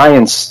 and try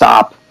and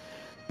stop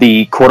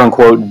the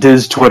quote-unquote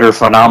Diz Twitter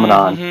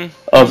phenomenon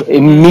of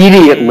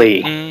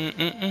immediately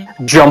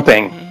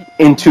jumping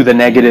into the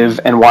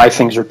negative and why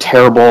things are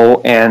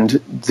terrible and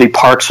the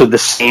parks are the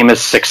same as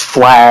Six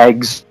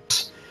Flags,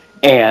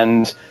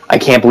 and I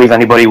can't believe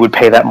anybody would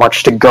pay that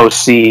much to go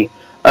see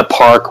a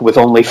park with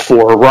only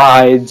 4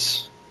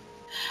 rides.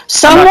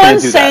 Someone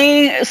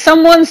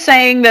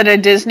saying that a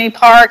Disney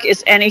park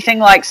is anything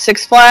like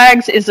Six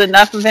Flags is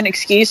enough of an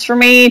excuse for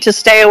me to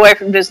stay away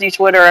from Disney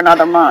Twitter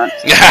another month.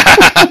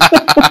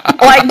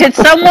 Like, did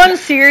someone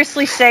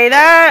seriously say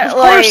that? Of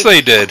course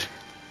they did.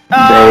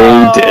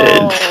 They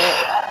did.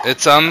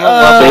 It's on the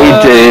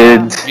level.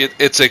 They did.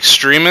 It's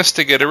extremist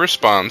to get a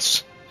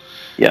response.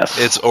 Yes.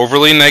 It's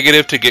overly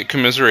negative to get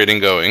commiserating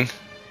going.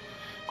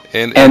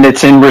 And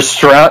it's in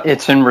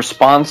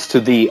response to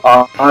the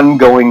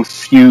ongoing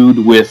feud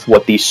with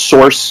what the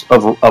source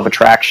of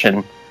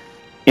attraction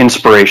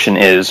inspiration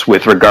is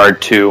with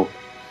regard to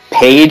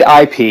paid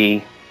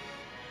IP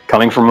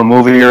coming from a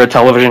movie or a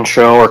television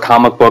show or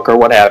comic book or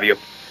what have you,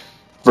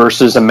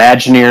 versus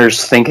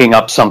Imagineers thinking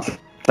up something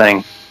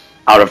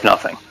out of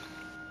nothing.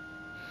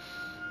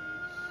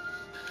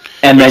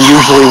 And then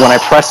usually when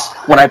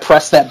I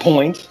press that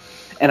point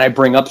and I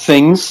bring up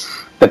things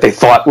that they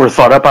thought were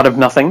thought up out of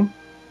nothing,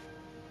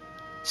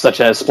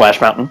 such as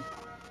Splash Mountain.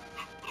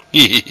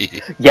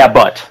 Yeah,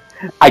 but.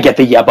 I get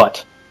the yeah,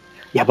 but.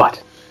 Yeah,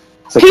 but.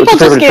 It's like, what's your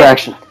favorite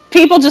attraction?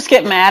 People just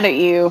get mad at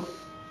you.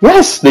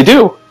 Yes, they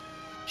do.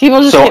 People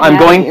just so get I'm mad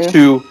going at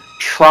you. to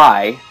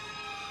try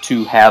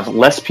to have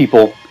less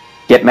people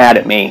get mad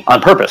at me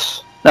on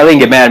purpose. Now, they can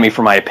get mad at me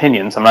for my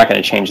opinions. I'm not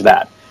going to change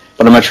that.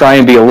 But I'm going to try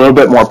and be a little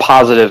bit more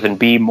positive and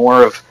be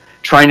more of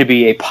trying to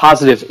be a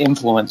positive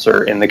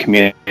influencer in the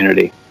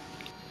community.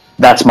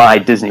 That's my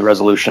Disney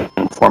resolution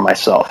for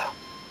myself.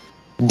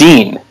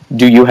 Dean,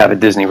 do you have a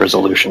Disney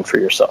resolution for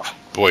yourself?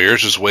 Boy,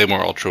 yours is way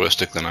more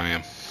altruistic than I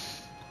am.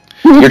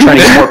 You're trying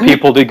to get more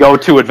people to go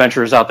to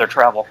Adventures Out There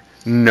Travel.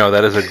 No,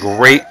 that is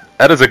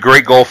a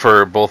great goal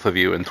for both of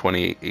you in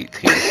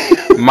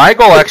 2018. My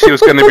goal actually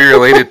was going to be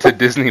related to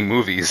Disney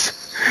movies.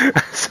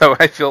 So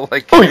I feel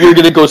like... Oh, you're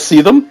going to go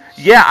see them?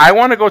 Yeah, I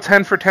want to go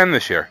 10 for 10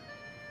 this year.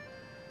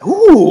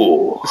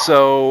 Ooh.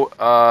 So...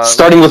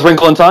 starting with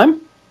Wrinkle in Time?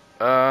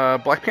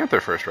 Black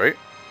Panther first, right?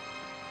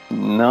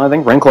 No, I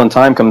think Wrinkle in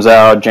Time comes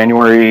out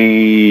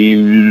January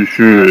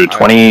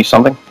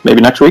 20-something,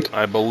 maybe next week.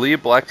 I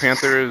believe Black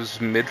Panther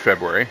is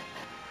mid-February.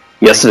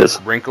 Yes, it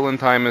is. Wrinkle in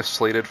Time is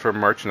slated for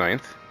March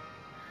 9th.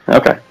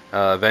 Okay.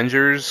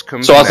 Avengers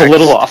comes So I was next. a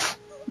little off.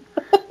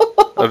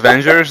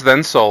 Avengers,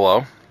 then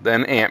Solo,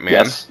 then Ant-Man,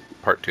 yes.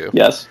 Part 2.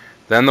 Yes.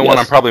 Then the one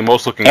I'm probably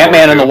most looking forward to.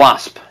 Ant-Man and the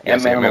Wasp.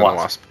 Yes, Ant-Man and the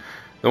Wasp.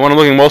 The one I'm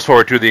looking most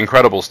forward to, The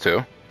Incredibles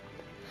 2.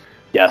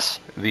 Yes.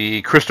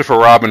 The Christopher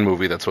Robin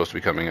movie that's supposed to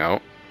be coming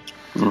out.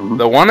 Mm-hmm.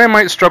 The one I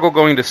might struggle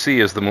going to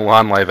see is the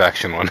Mulan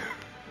live-action one.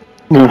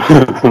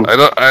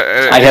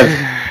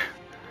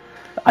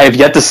 I have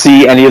yet to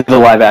see any of the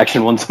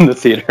live-action ones in the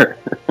theater.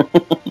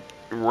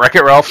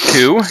 Wreck-It Ralph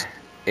 2,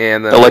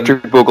 and then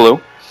Electric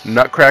Boogaloo.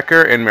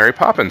 Nutcracker, and Mary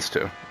Poppins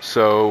 2.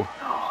 So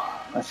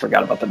I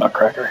forgot about the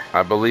Nutcracker.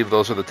 I believe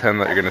those are the 10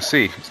 that you're going to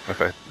see.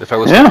 If I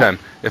list the 10,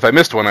 if I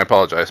missed one, I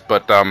apologize.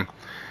 But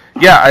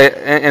yeah,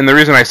 and the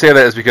reason I say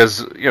that is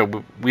because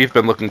we've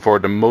been looking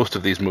forward to most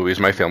of these movies.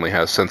 My family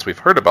has since we've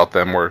heard about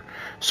them or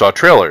saw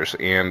trailers,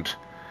 and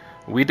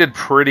we did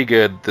pretty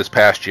good this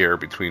past year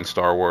between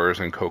Star Wars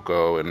and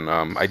Coco, and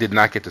I did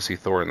not get to see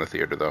Thor in the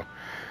theater though.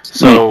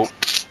 So.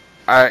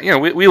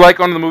 We like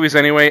going to the movies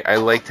anyway. I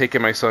like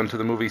taking my son to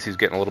the movies. He's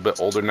getting a little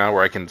bit older now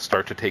where I can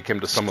start to take him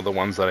to some of the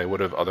ones that I would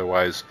have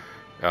otherwise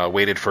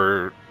waited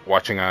for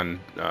watching on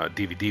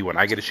DVD when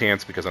I get a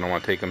chance because I don't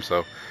want to take him.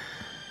 So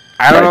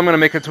I don't know if I'm going to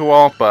make it to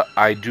all, but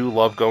I do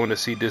love going to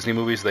see Disney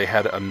movies. They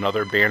had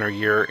another banner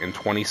year in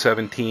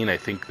 2017. I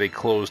think they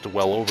closed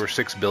well over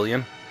 $6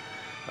 billion.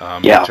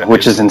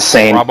 Which is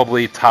insane.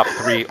 Probably top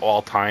 3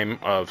 all-time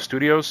of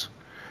studios.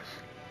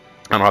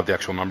 I don't have the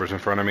actual numbers in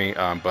front of me,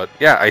 but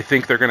yeah, I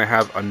think they're going to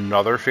have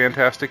another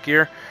fantastic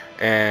year.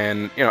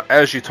 And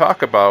as you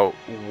talk about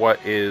what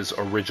is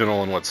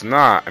original and what's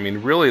not, I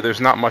mean, really,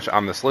 there's not much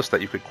on this list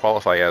that you could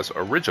qualify as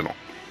original.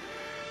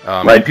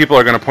 Right. People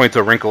are going to point to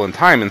A Wrinkle in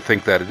Time and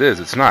think that it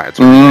is. It's not. It's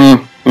a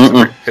remake.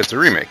 It's a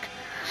remake.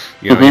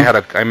 You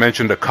I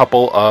mentioned a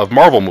couple of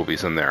Marvel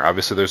movies in there.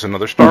 Obviously, there's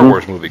another Star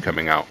Wars movie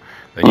coming out.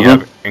 Then you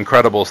have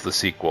Incredibles, the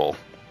sequel.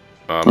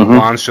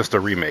 Mulan's just a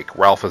remake.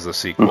 Ralph is a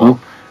sequel.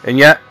 And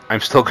yet,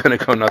 I'm still going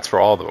to go nuts for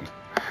all of them.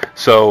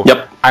 So,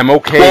 I'm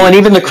okay. Well, and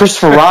even the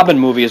Christopher Robin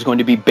movie is going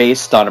to be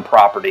based on a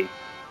property.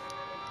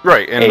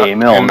 Right,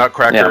 and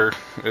Nutcracker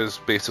is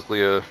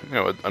basically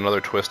another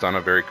twist on a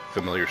very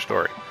familiar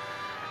story.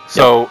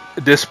 So,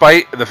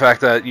 despite the fact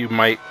that you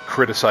might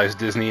criticize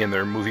Disney and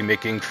their movie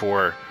making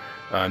for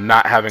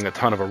not having a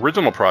ton of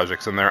original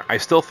projects in there, I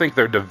still think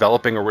they're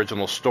developing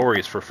original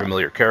stories for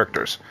familiar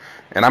characters.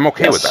 And I'm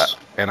okay with that,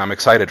 and I'm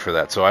excited for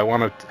that. So I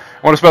want to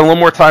spend a little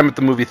more time at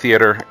the movie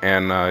theater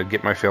and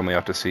get my family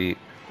out to see,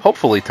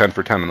 hopefully, 10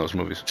 for 10 in those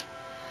movies.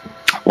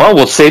 Well,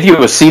 we'll save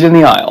you a seat in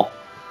the aisle.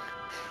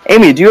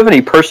 Amy, do you have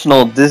any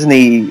personal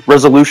Disney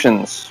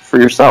resolutions for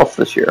yourself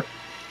this year?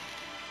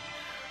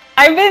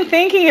 I've been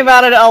thinking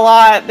about it a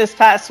lot this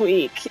past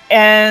week,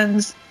 and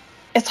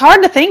it's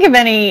hard to think of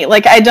any.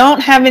 Like, I don't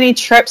have any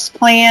trips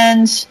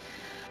planned.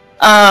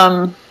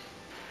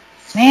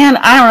 Man,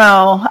 I don't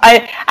know.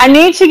 I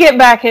need to get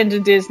back into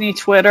Disney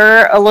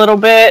Twitter a little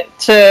bit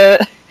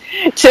to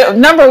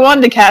number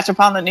one, to catch up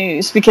on the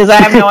news, because I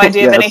have no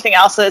idea of anything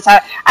else that's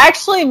happening.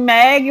 Actually,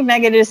 Meg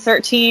it is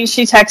 13,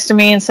 she texted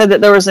me and said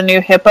that there was a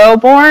new hippo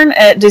born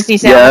at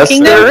Disney's Animal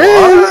Kingdom.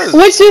 There is.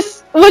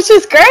 Which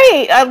is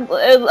great. I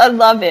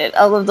love it.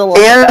 I love the look.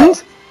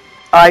 And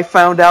I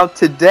found out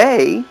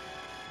today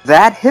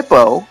that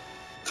hippo,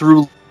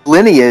 through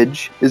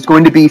lineage, is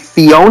going to be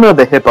Fiona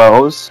the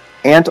hippo's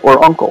aunt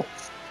or uncle.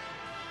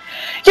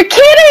 You're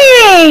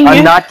kidding!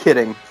 I'm not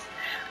kidding.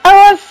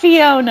 I love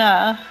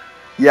Fiona.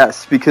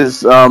 Yes,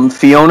 because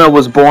Fiona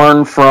was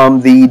born from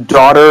the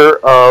daughter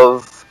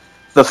of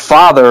the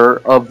father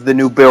of the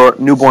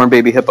newborn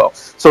baby hippo.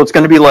 So it's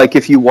going to be like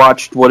if you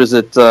watched, what is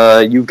it,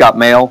 You've Got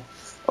Mail,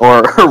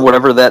 or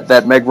whatever,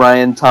 that Meg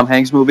Ryan, Tom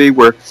Hanks movie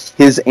where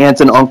his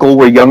aunt and uncle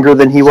were younger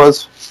than he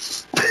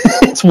was.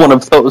 It's one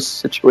of those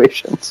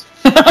situations.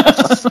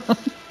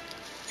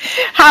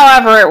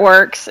 However it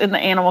works in the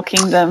Animal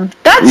Kingdom.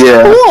 That's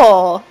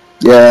cool.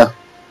 Yeah.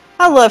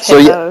 I love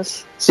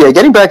hippos. So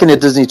getting back into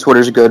Disney Twitter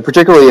is good,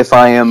 particularly if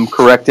I am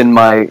correct in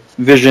my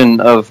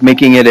vision of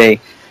making it a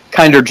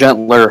kinder,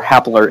 gentler,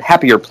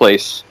 happier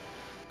place,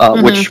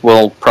 which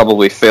will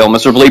probably fail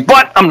miserably,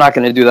 but I'm not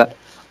going to do that.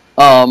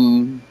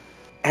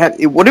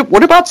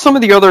 What about some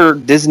of the other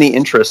Disney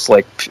interests,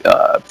 like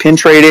pin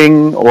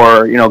trading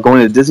or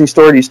going to the Disney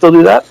store? Do you still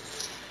do that?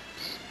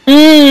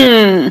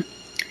 Pin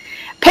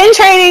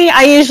trading,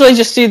 I usually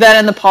just do that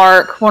in the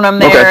park when I'm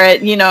there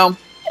at a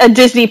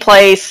Disney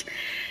place.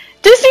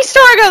 Disney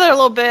store, I go there a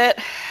little bit.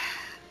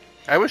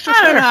 I was just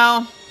there. I don't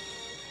know.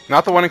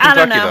 Not the one in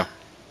Kentucky, though.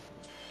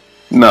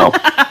 No.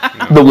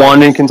 The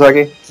one in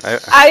Kentucky?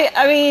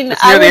 I mean,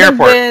 it's near the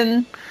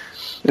airport.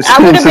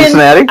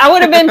 Cincinnati? I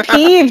would have been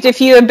peeved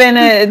if you had been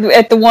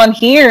at the one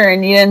here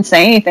and you didn't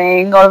say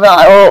anything. I would have been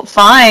like, oh,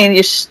 fine,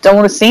 you just don't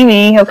want to see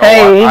me,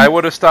 okay. I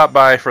would have stopped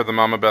by for the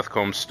Mama Beth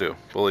Combs stew,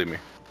 believe me.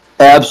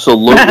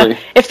 Absolutely.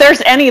 If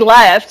there's any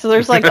left,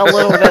 there's like a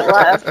little bit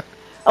left.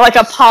 Like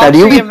a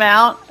paltry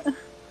amount.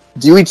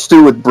 Do you eat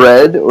stew with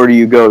bread, or do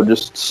you go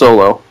just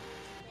solo?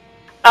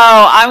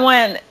 Oh, I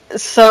went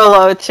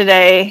solo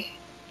today.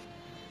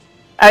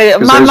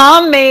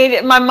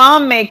 My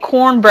mom made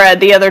cornbread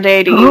the other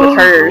day to eat with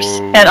hers,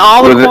 and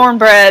all the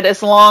cornbread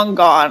is long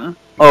gone.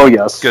 Oh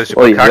yes,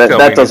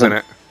 that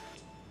doesn't.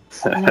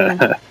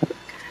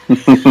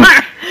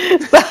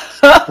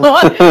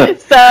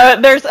 So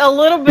there's a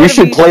little bit You of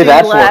should play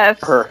that left.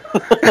 for her.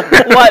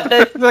 What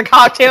the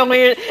cocktail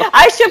music?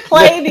 I should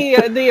play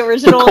the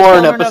original The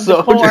Corn Children episode.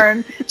 of the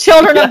Corn,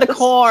 Children of the Yes.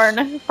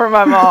 Corn for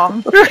my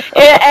mom.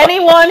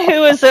 Anyone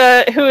who is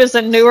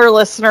a newer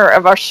listener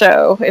of our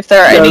show, if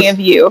there are any Yes. of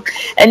you,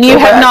 and you Go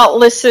have back. not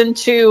listened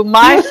to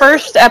my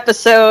first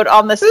episode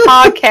on this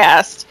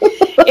podcast,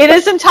 it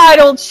is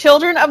entitled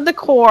 "Children of the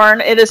Corn."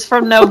 It is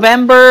from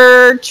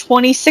November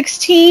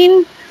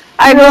 2016,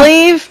 I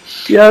believe.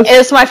 Yes.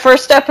 It's my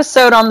first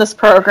episode on this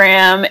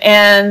program,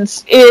 and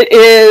it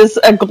is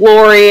a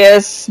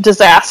glorious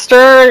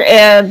disaster,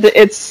 and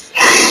it's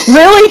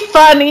really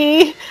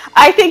funny.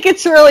 I think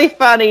it's really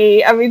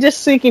funny. I mean,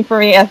 just speaking for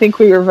me, I think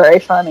we were very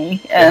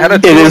funny. It had a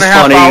And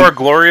 2.5 funny. hour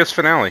glorious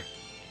finale.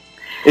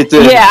 It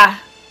did. yeah,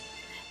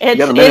 You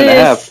got a minute and a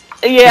half.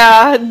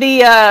 Yeah,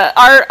 the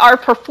our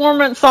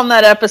performance on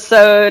that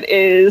episode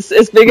is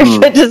as big of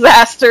a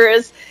disaster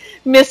as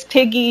Miss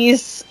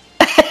Piggy's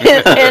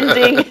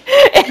ending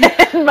in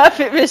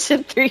Muppet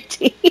Mission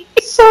 3D.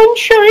 Sun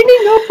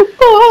shining up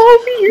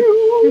above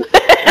you.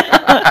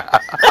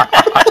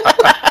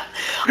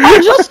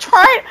 I'm just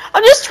trying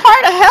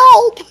to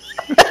help.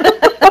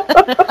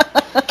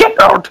 Get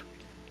out.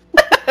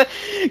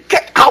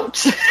 Get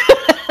out.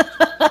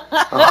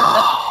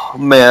 Oh,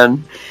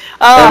 man.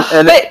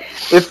 And but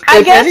if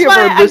I guess any of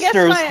my- our I guess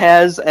listeners my-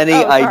 has any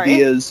Oh, sorry.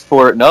 ideas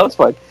for... No, it's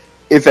fine.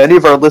 If any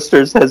of our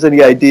listeners has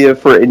any idea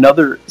for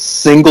another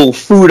single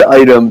food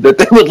item that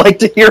they would like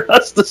to hear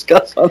us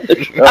discuss on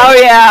the show, oh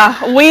yeah,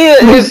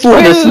 please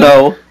let us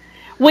know.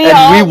 We And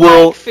all we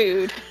will- like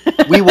food.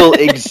 We will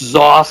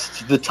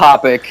exhaust the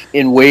topic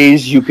in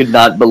ways you could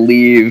not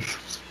believe.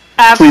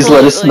 Absolutely. Please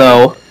let us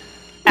know.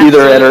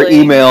 Either at our Absolutely.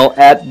 email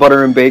at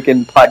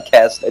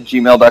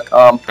butterandbaconpodcast@gmail.com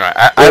All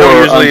right, I don't or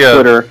usually. on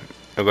Twitter.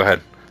 Oh, go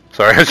ahead.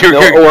 Sorry.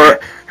 Or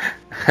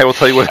I will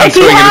tell you what I'm If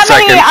you doing in a have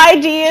second. any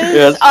ideas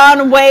Yes.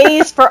 on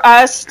ways for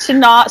us to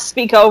not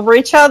speak over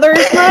each other,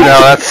 No,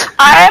 that's.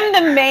 I am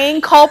the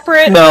main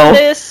culprit No. for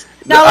this.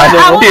 Now, I I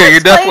know. want Yeah, to you're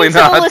explain definitely to the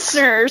not.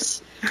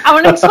 listeners. I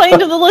want to explain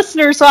to the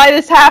listeners why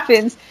this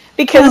happens.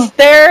 Because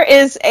there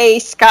is a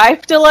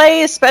Skype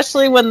delay,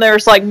 especially when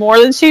there's like more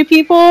than two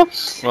people.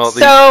 Well,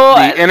 So, the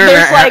there's,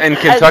 internet like, in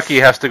Kentucky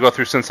has to go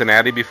through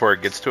Cincinnati before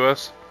it gets to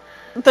us.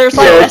 There's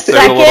like Yeah, a there's a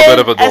second, little bit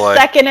of a delay.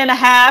 second and a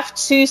half,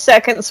 2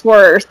 seconds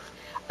worth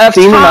of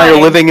Dean and I are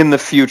time. living in the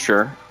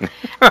future.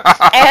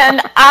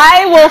 And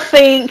I will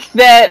think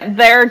that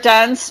they're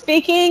done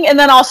speaking, and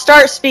then I'll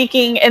start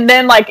speaking, and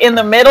then like in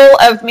the middle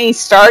of me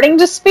starting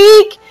to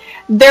speak,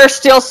 they're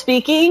still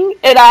speaking,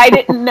 and I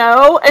didn't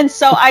know, and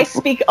so I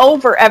speak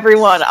over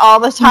everyone all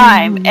the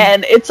time,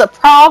 and it's a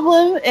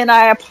problem, and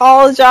I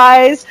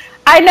apologize.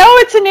 I know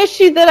it's an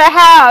issue that I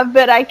have,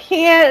 but I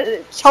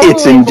can't totally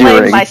blame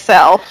endearing.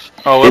 myself.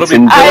 Oh, It's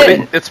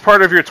endearing. it's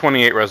part of your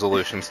 28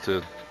 resolutions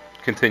to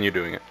continue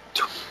doing it.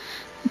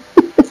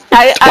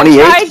 I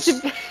 28? tried to.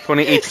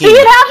 2018. See,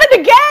 it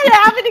happened again. It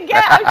happened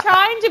again. I'm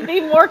trying to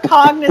be more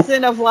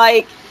cognizant of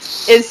like,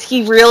 is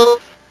he really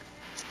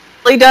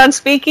done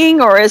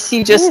speaking, or is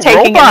he just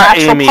taking Robot a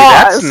natural Amy, pause?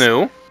 that's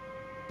new.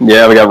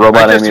 Yeah, we got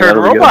Robot I just Amy. heard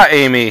that'll be good. Robot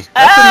Amy.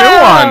 That's a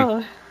new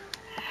one.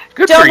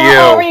 Good for Domo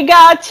you.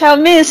 arigato,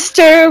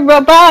 Mr.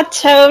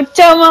 Roboto.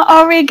 Domo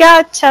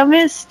arigato,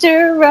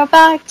 Mr.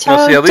 Roboto.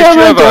 Well, see, at least you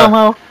Domo, have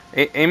domo.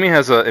 Amy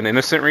has an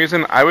innocent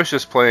reason. I was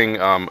just playing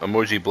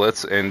Emoji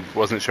Blitz and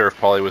wasn't sure if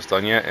Polly was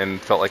done yet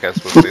and felt like I was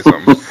supposed to say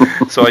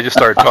something. So I just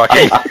started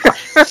talking.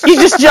 You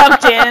just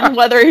jumped in,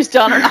 whether he's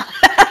done or not.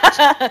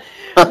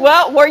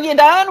 Well, were you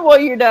done? Well,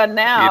 you're done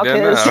now. You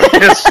didn't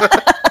 'cause- know.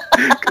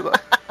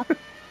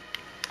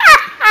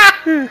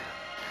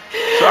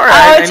 Sorry, Oh,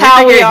 I it's need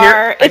how to we get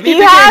are. I If need you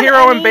to get have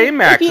Hero and any-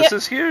 Baymax. if you- This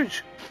is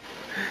huge.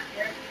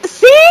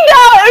 See,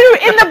 no,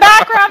 in the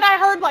background I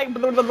heard like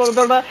blah, blah, blah,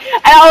 blah, blah, and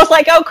I was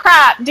like, oh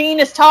crap, Dean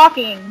is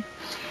talking.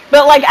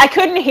 But like I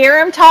couldn't hear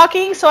him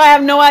talking, so I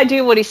have no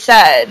idea what he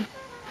said.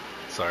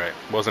 Sorry,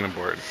 wasn't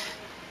important.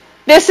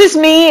 This is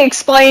me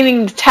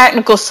explaining the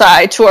technical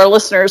side to our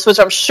listeners, which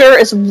I'm sure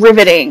is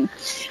riveting.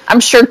 I'm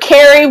sure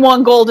Carrie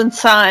One Golden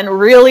Sun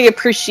really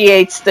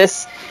appreciates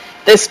this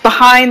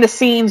behind the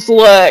scenes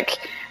look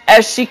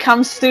as she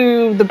comes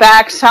through the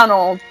back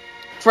tunnel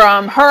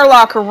from her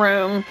locker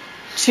room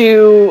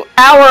to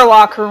our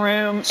locker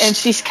room, and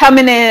she's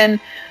coming in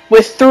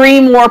with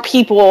 3 more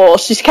people.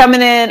 She's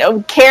coming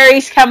in,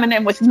 Carrie's coming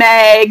in with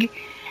Meg,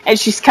 and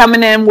she's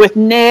coming in with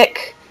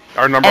Nick,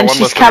 Our number and one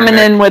she's listener, coming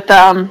Nick. in with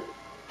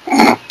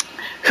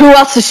who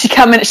else is she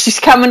coming? She's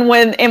coming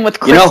in with You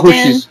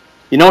Kristen.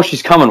 know who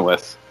she's coming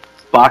with?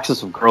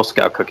 Boxes of Girl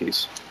Scout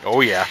cookies.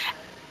 Oh yeah.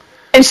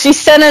 And she's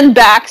sending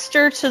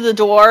Baxter to the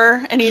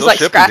door, and he's She'll like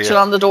ship them to scratching you.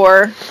 on the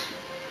door.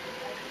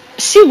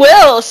 She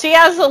will. She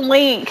has a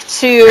link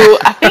to.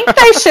 I think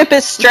they ship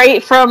it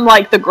straight from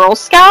like the Girl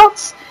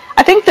Scouts.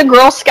 I think the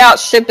Girl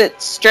Scouts ship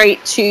it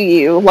straight to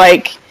you.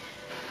 Like,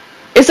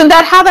 isn't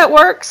that how that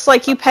works?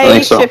 Like you I pay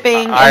think so.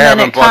 shipping, and I then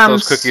haven't it bought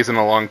comes. those cookies in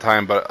a long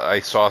time, but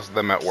I saw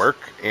them at work,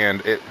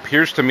 and it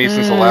appears to me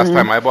since the last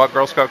time I bought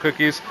Girl Scout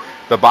cookies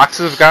The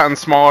boxes have gotten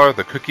smaller,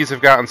 the cookies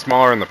have gotten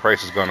smaller, and the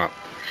price has gone up.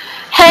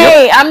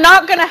 Hey, I'm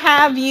not gonna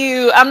have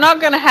you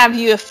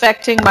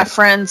affecting my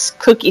friend's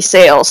cookie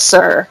sales,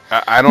 sir.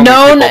 I don't.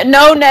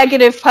 No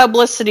negative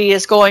publicity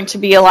is going to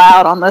be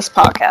allowed on this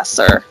podcast,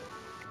 sir.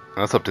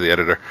 That's up to the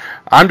editor.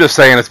 I'm just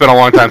saying it's been a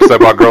long time since I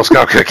bought Girl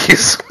Scout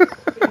cookies.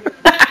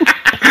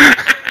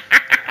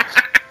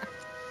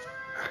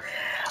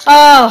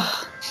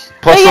 Oh.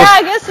 Plus But yeah,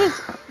 I guess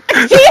it's.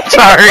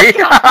 Sorry.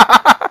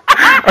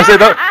 I said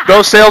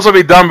those sales will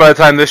be done by the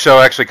time this show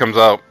actually comes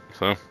out.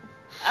 So.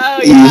 Oh,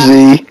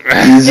 yeah.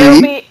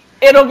 Easy.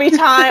 It'll be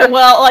time.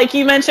 Well, like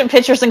you mentioned,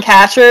 pitchers and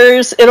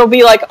catchers. It'll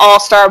be like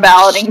all-star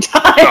balloting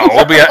time. No,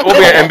 we'll be at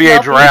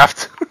NBA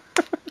draft.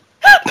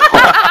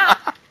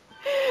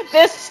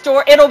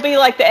 It'll be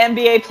like the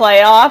NBA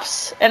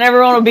playoffs, and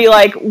everyone will be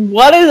like,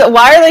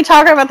 why are they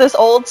talking about this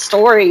old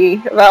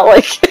story about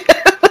like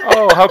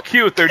Oh, how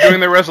cute. They're doing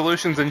their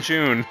resolutions in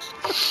June.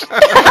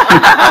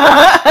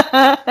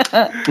 I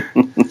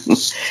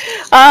guess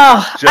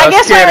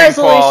my kidding,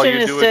 Paul.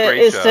 resolution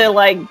is to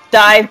like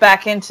dive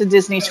back into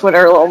Disney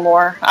Twitter a little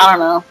more. I don't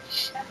know.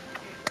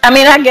 I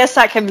mean, I guess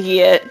that could be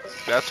it.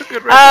 That's a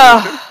good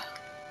resolution.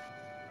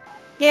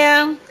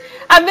 Yeah.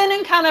 I've been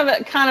in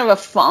kind of a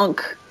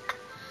funk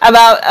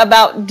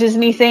about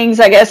Disney things,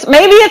 I guess.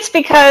 Maybe it's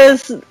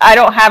because I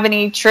don't have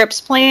any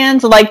trips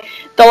planned. Like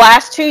the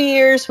last 2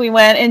 years we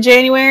went in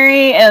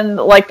January, and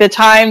like the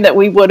time that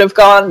we would have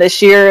gone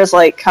this year is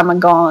like come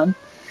and gone.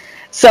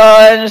 So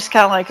I'm just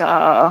kind of like,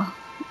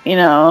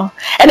 and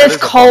it's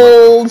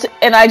cold,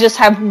 and I just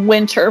have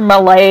winter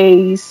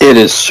malaise. It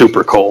is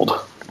super cold.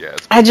 Yeah,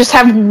 I just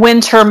have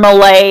winter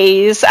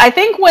malaise. I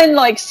think when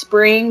like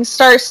spring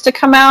starts to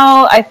come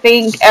out, I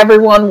think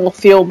everyone will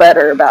feel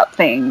better about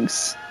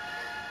things.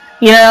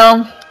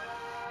 I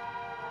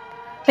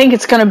think I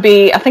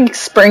think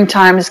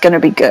springtime is going to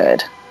be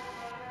good.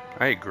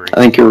 I agree. I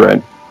think you're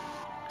right.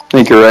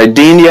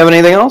 Dean, do you have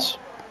anything else?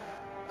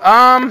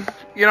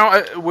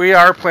 We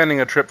are planning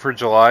a trip for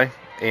July,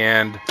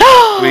 and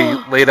we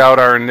laid out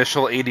our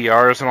initial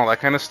ADRs and all that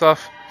kind of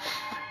stuff.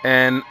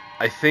 And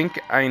I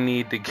think I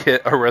need to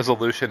get a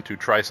resolution to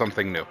try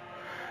something new.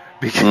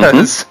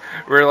 Because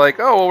we're like,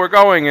 we're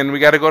going, and we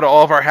got to go to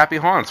all of our happy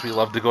haunts. We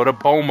love to go to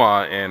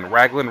Boma and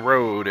Raglan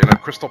Road and a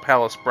Crystal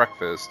Palace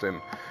breakfast,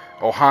 and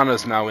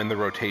Ohana's now in the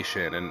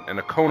rotation, and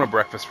a Kona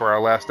breakfast for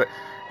our last day.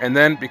 And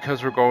then,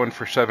 because we're going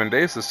for 7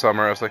 days this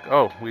summer, I was like,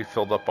 we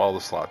filled up all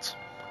the slots.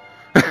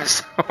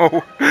 So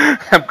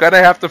I'm going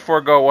to have to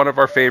forego one of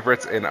our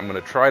favorites, and I'm going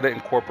to try to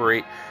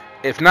incorporate,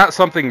 if not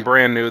something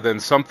brand new, then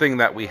something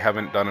that we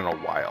haven't done in a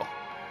while.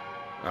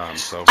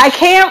 I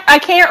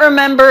can't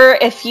remember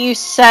if you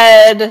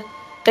said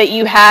that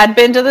you had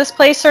been to this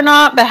place or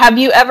not, but have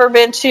you ever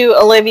been to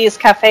Olivia's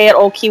Cafe at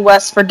Old Key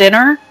West for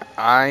dinner?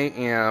 I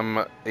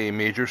am a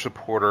major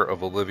supporter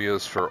of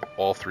Olivia's for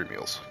all 3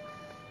 meals.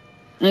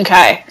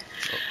 Okay.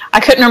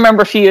 I couldn't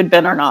remember if you had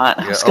been or not.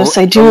 I was going to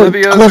say,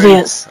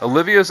 Olivia's.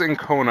 Olivia's and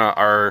Kona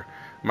are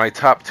my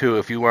top 2.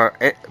 If you want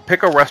to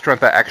pick a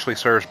restaurant that actually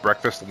serves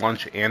breakfast,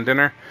 lunch, and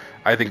dinner,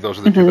 I think those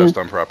are the 2 best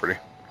on property.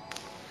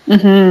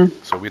 So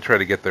we try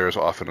to get there as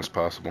often as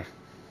possible.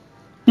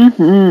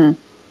 I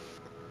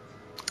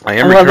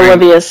love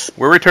Olivia's.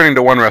 We're returning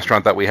to one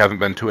restaurant that we haven't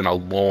been to in a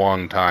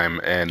long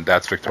time, and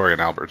that's Victoria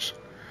and Albert's.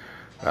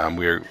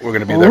 We're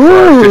going to be there for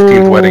our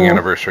 15th wedding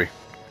anniversary.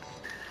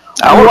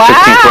 Our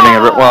 15th wedding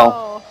anniversary.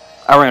 Well,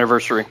 our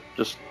anniversary,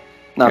 just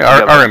not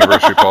our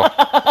anniversary, Paul.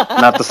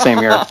 Not the same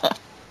year.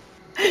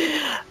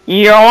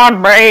 You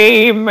and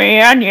me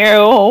and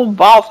you,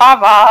 both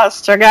of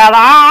us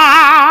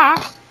together.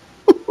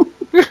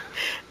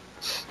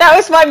 That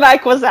was my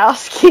Mike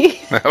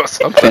Wazowski. That was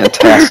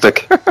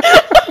fantastic.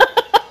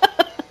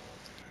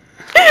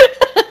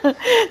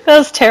 That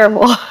was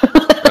terrible.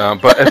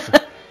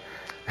 But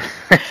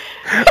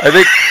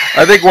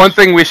I think one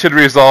thing we should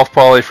resolve,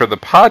 Paulie, for the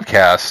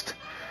podcast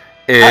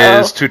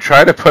is to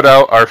try to put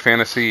out our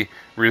fantasy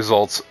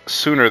results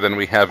sooner than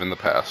we have in the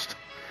past.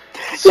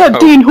 Yeah,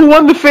 Dean, who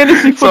won the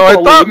fantasy football?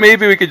 So I thought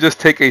maybe we could just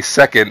take a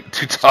second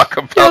to talk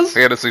about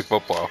fantasy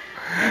football.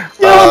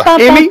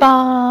 Amy,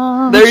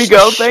 there you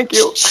go. Thank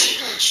you.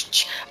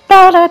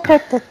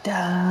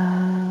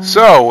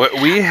 So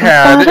we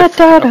had.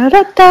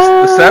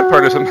 The sad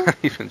part is I'm not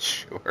even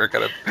sure.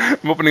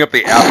 I'm opening up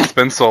the app. It's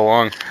been so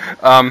long.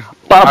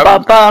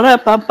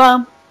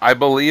 I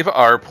believe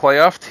our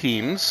playoff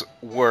teams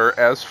were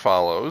as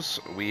follows.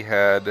 We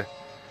had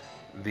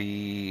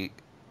the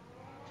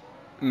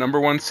number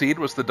 1 seed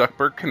was the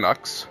Duckburg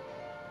Canucks,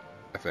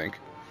 I think.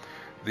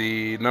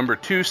 The number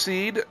 2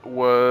 seed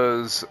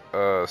was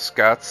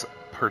Scott's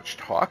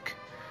Perched Hawk.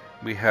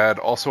 We had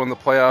also in the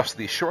playoffs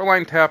the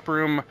Shoreline Tap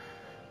Room,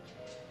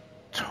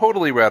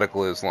 Totally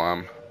Radical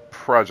Islam,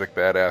 Project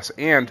Badass,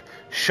 and,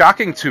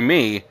 shocking to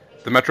me,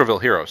 the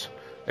Metroville Heroes.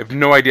 I have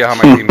no idea how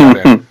my team got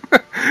in.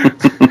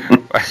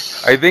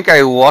 I think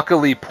I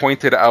luckily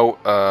pointed out,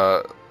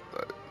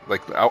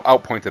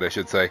 outpointed, I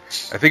should say.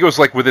 I think it was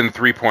like within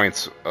 3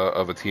 points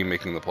of a team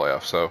making the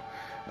playoffs. So,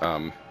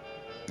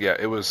 Yeah,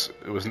 it was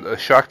a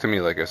shock to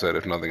me, like I said,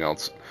 if nothing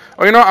else.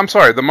 Oh, I'm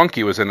sorry. The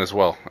monkey was in as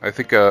well. I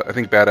think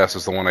Badass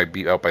is the one I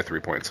beat out by 3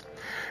 points.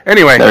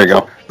 Anyway, there you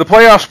go. The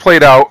playoffs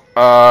played out.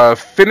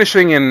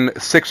 Finishing in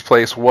 6th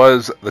place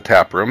was the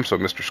Tap Room. So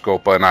Mr.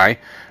 Scopa and I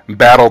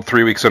battled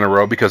 3 weeks in a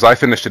row because I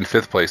finished in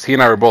 5th place. He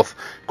and I were both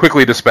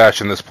quickly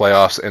dispatched in this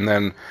playoffs, and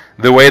then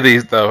the way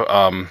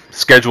the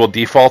schedule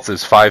defaults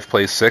is 5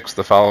 plays 6th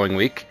the following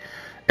week,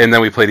 and then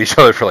we played each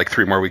other for like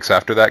 3 more weeks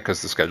after that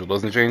because the schedule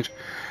doesn't change.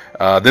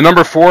 The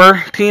number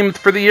 4 team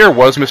for the year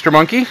was Mr.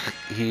 Monkey.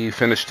 He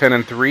finished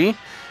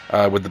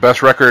 10-3 with the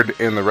best record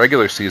in the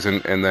regular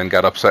season, and then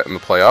got upset in the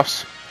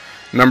playoffs.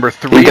 Number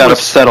 3 he got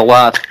upset a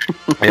lot.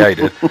 Yeah, he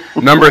did.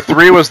 Number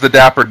 3 was the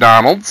Dapper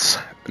Donalds.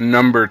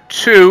 Number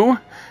 2,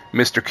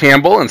 Mr.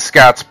 Campbell and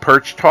Scott's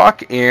Perch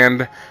Talk,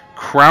 and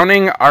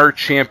crowning our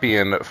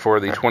champion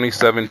for the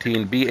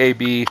 2017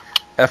 BAB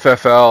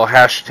FFL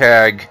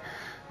hashtag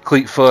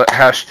Cleatfoot,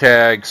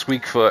 hashtag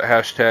Squeakfoot,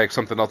 hashtag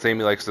something else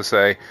Amy likes to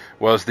say,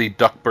 was the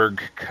Duckburg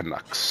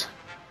Canucks.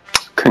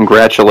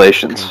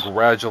 Congratulations.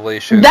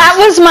 Congratulations. That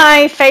was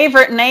my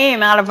favorite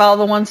name out of all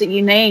the ones that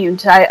you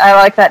named. I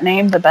like that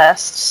name the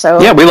best. So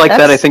yeah, we like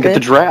that, I think, at the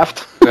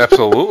draft.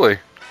 Absolutely.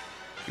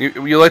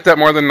 You like that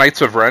more than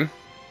Knights of Ren?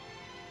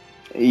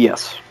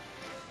 Yes.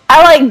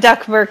 I like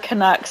Duckburg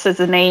Canucks as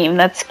a name.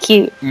 That's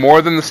cute.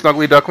 More than the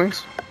Snuggly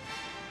Ducklings?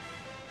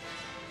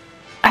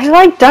 I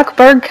like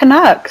Duckburg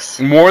Canucks.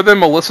 More than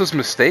Melissa's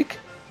Mistake?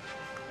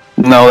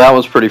 No, that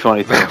was pretty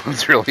funny. That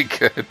was really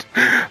good.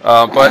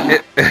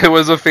 But it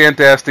was a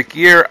fantastic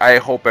year. I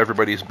hope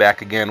everybody's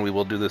back again. We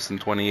will do this in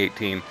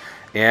 2018.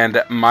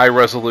 And my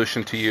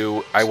resolution to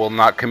you, I will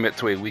not commit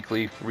to a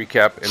weekly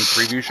recap and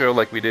preview show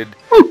like we did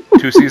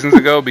 2 seasons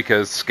ago,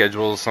 because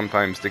schedules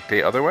sometimes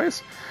dictate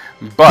otherwise.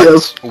 But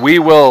yes, we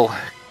will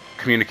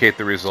communicate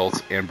the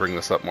results and bring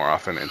this up more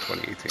often in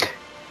 2018.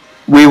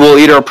 We will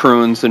eat our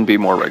prunes and be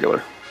more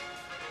regular.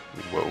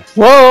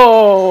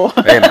 Whoa!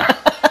 Hey, now.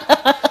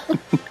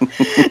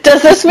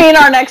 Does this mean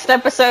our next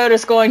episode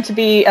is going to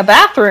be a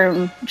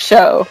bathroom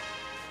show?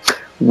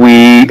 All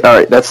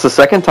right, that's the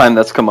second time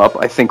that's come up.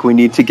 I think we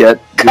need to get...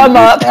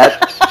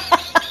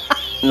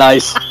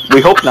 Nice.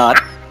 We hope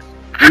not.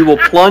 We will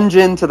plunge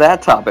into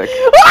that topic.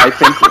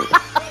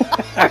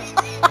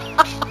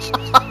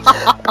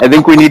 I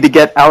think we need to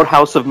get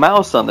Outhouse of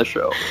Mouse on the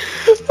show.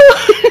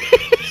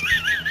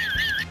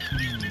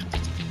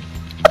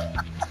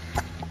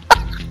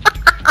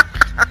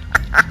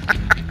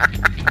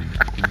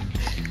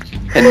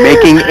 And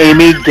making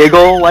Amy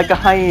giggle like a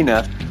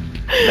hyena.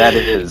 That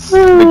is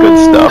the good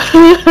stuff.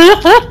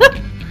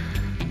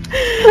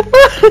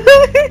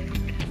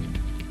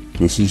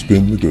 This has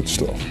been The Good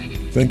Stuff.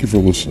 Thank you for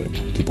listening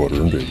to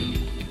Butter and Bacon.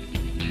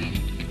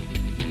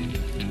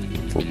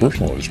 For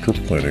personalized trip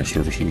planning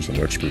services and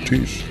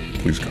expertise,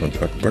 please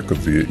contact Becca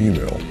via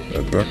email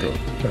at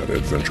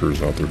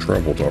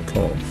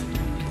becca@adventuresouttheretravel.com,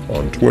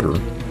 on Twitter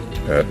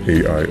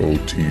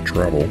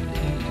 @AIOTtravel,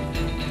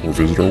 or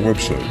visit our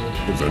website,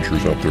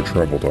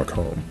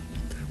 adventuresouttheretravel.com,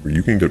 where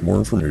you can get more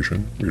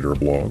information, read our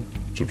blog,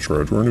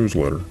 subscribe to our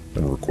newsletter,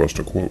 and request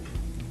a quote.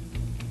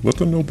 Let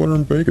them know Butter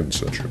and Bacon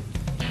sent you.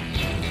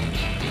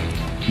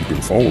 You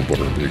can follow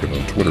Butter and Bacon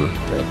on Twitter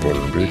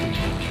 @Butter and Bacon,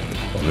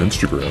 on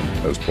Instagram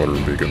as Butter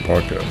and Bacon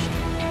Podcast,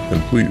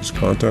 and please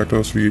contact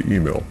us via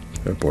email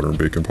at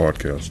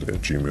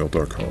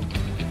butterandbaconpodcast@gmail.com.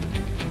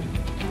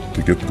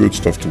 To get the good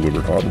stuff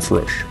delivered hot and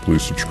fresh,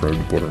 please subscribe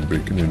to Butter and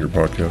Bacon in your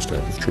podcast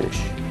app of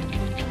choice.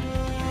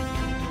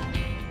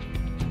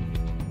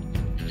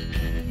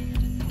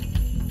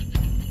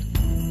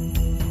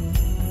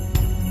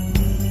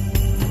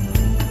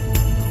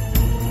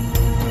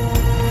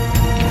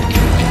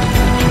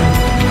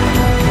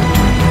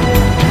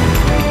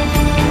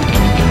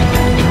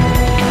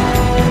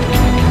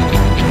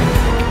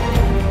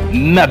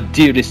 My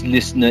dearest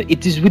listener,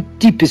 it is with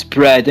deepest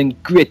pride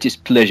and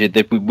greatest pleasure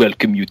that we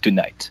welcome you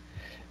tonight.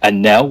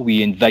 And now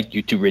we invite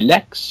you to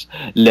relax.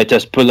 Let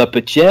us pull up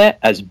a chair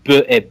as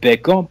Beurre et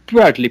Bacon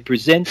proudly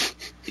present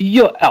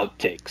your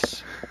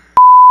outtakes.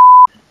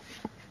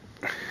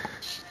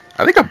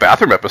 I think a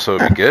bathroom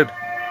episode would be good.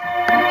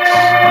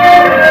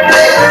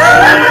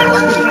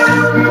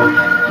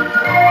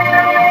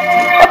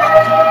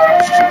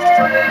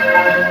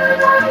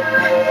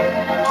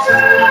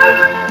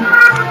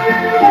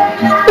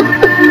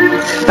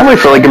 Now I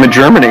feel like I'm in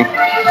Germany.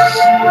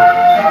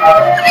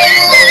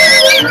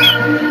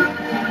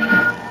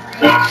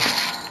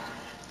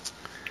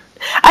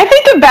 I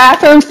think a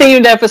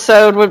bathroom-themed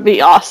episode would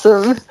be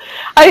awesome.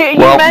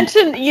 You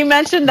mentioned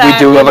that we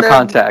do have a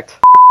contact.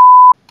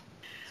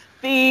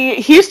 The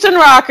Houston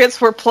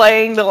Rockets were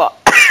playing the.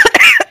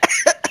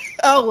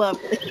 Oh,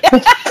 lovely!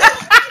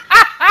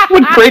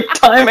 What great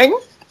timing!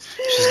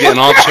 She's getting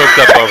all choked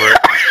up over it.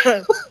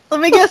 Let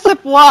me get a sip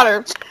of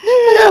water.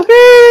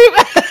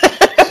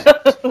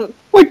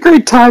 What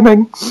great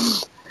timing!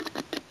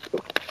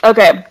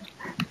 Okay.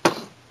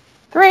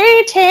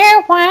 3,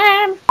 2,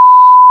 1.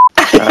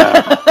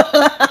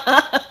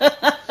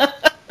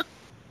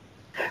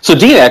 So So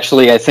Dean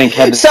actually, I think,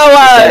 had this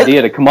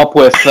idea to come up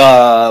with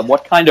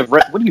what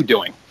are you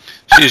doing?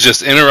 She's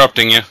just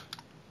interrupting you.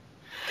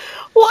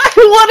 What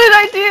did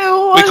I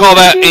do? We call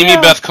that Amy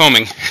Beth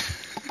combing.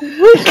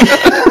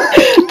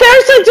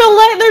 There's a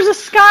delay. There's a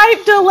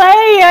Skype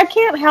delay. I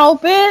can't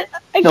help it.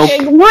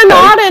 We're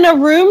not in a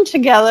room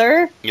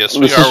together. Yes,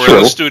 we are. We're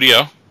in the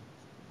studio.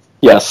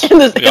 Yes.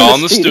 We're all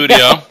in the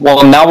studio.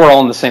 Well, now we're all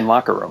in the same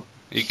locker room.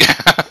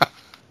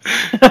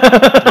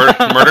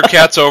 Murder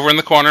Cat's over in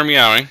the corner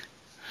meowing.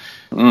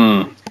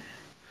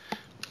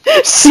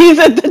 She's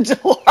at the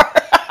door.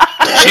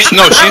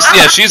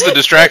 She's the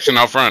distraction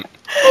out front.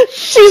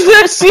 She's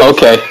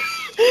okay.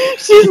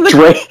 She's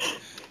the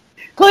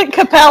Clint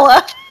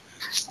Capella.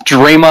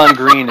 Draymond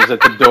Green is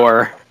at the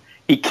door.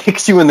 He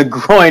kicks you in the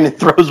groin and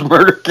throws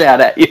Murder Cat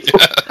at you.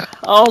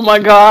 Oh my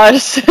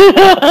gosh.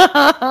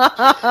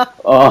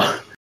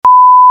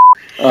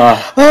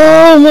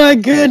 Oh my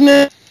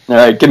goodness. All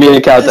right, give me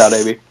a countdown,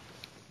 Amy.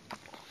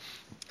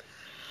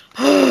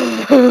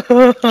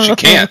 She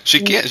can't.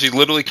 She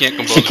literally can't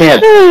compose. She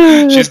can't.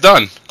 She's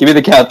done. Give me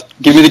the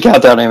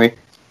countdown, Amy.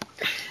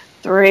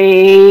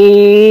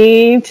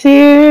 3,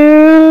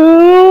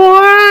 2, 1.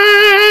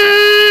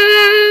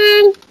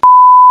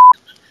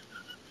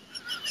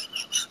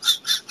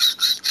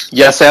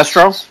 Yes,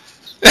 Astro?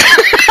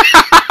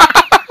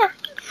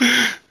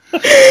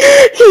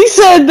 He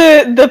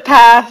said the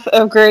path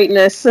of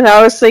greatness, and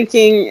I was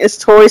thinking, is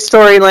Toy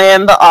Story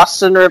Land the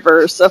Austin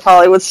Rivers of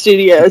Hollywood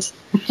Studios?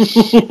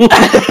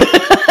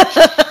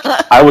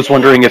 I was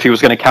wondering if he was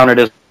going to count it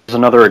as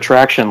another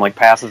attraction like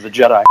Path of the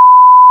Jedi.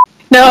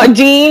 No,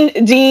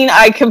 Dean,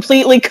 I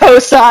completely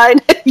co-sign.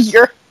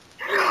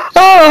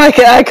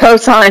 I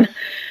co-sign.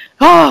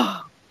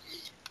 Oh,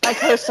 I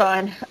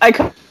co-sign.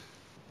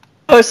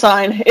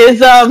 Co-sign is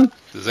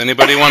Does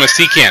anybody want to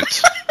see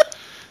Kent?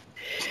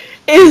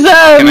 Is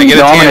Can I get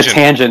a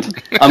tangent?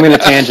 I'm gonna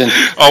tangent.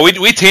 Oh,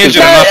 we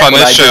tangent enough on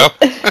this show.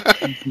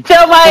 So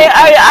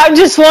I'm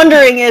just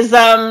wondering, is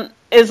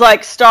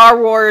like Star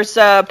Wars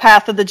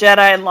Path of the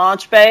Jedi and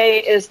Launch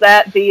Bay, is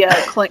that the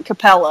Clint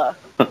Capella,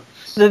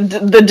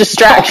 the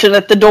distraction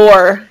at the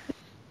door,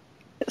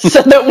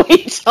 so that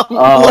we don't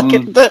look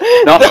at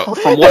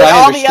from what I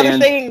all understand, the other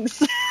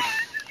things.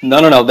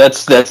 No,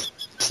 that's the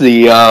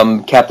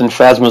Captain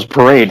Phasma's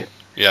parade.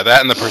 Yeah, that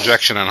and the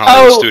projection on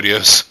Hollywood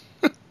Studios.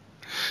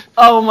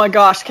 Oh my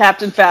gosh,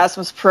 Captain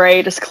Phasma's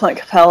parade is Clint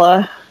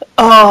Capella.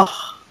 Oh.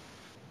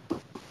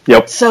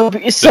 Yep. So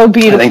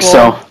beautiful. I think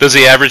so. Does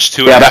he average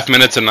 2.5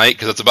 minutes a night?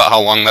 Because that's about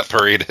how long that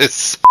parade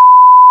is.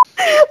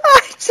 I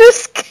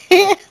just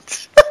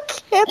can't. I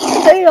can't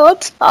stay on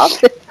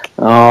topic.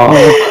 Oh,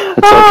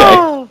 it's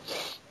okay.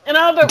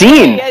 And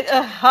Dean.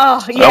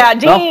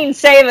 Dean,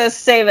 save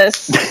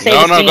us.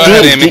 No, go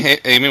ahead, Amy. Hey,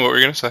 Amy, what were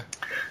you going to say?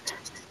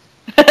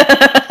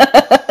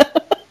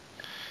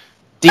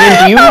 Dean,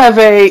 do you have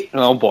a...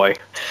 Oh, boy.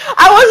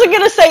 I wasn't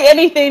going to say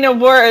anything of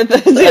worth.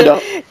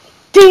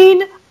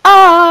 Dean,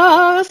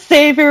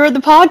 savior of the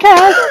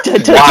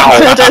podcast.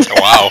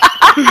 Wow.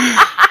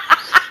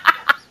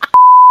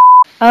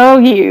 Oh,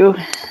 you.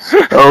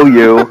 Oh,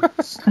 you.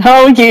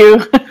 Oh,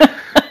 you.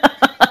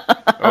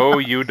 Oh,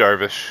 you,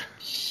 Darvish.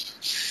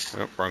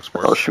 Oh, wrong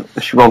sport. Oh,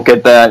 she won't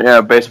get that.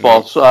 Yeah,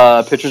 baseball.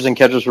 Pitchers and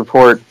catchers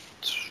report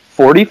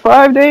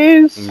 45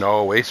 days?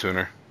 No, way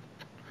sooner.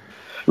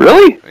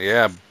 Really?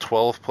 Yeah,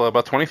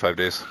 about 25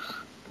 days.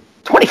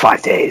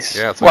 25 days?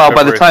 Yeah. It's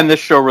by the time this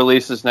show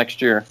releases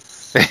next year.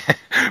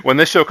 When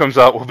this show comes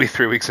out, we'll be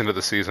 3 weeks into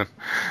the season.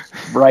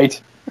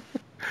 Right.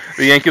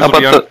 The Yankees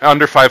will be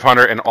under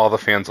 500, and all the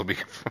fans will be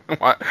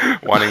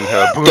wanting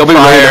They'll be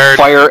ready to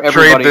fire everybody.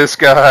 Trade this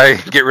guy,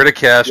 get rid of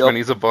Cashman,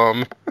 he's a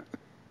bum.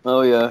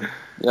 Oh, yeah.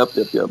 Yep.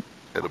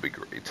 It'll be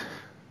great.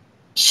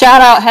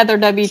 Shout out Heather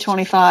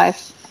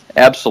W25.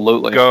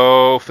 Absolutely.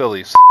 Go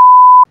Phillies.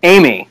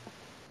 Amy,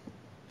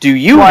 do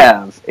you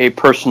have a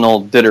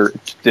personal ditter?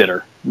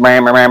 Bitter,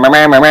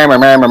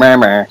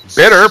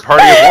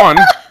 party of one.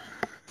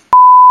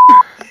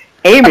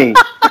 Amy,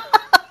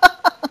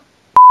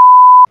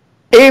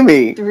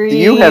 do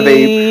you have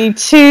a... 3,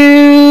 2,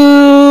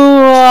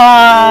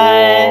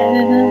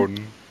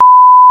 1.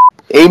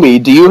 Amy,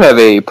 do you have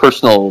a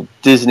personal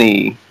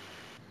Disney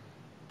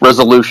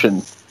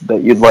resolution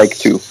that you'd like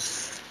to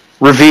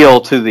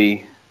reveal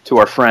to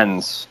our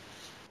friends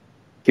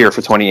here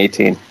for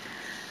 2018?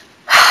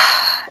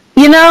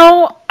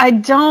 I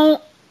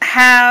don't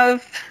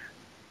have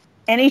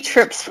any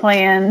trips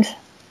planned.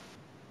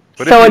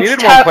 But if you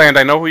needed one planned,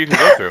 I know who you can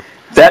go through.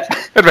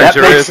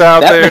 Adventurers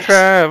out there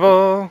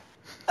travel.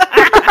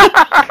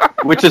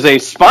 Which is a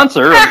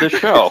sponsor of this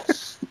show.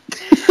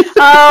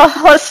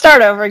 Let's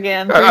start over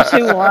again. 3,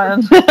 2,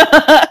 1.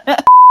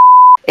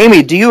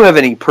 Amy, do you have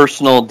any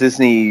personal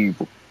Disney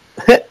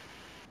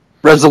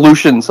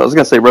resolutions? I was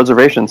going to say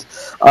reservations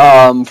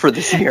for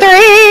this year.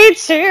 3,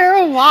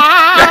 2,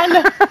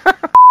 1.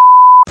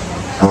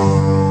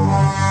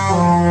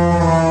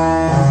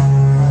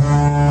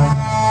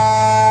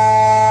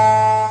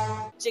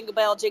 Jingle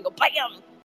bell, jingle bam.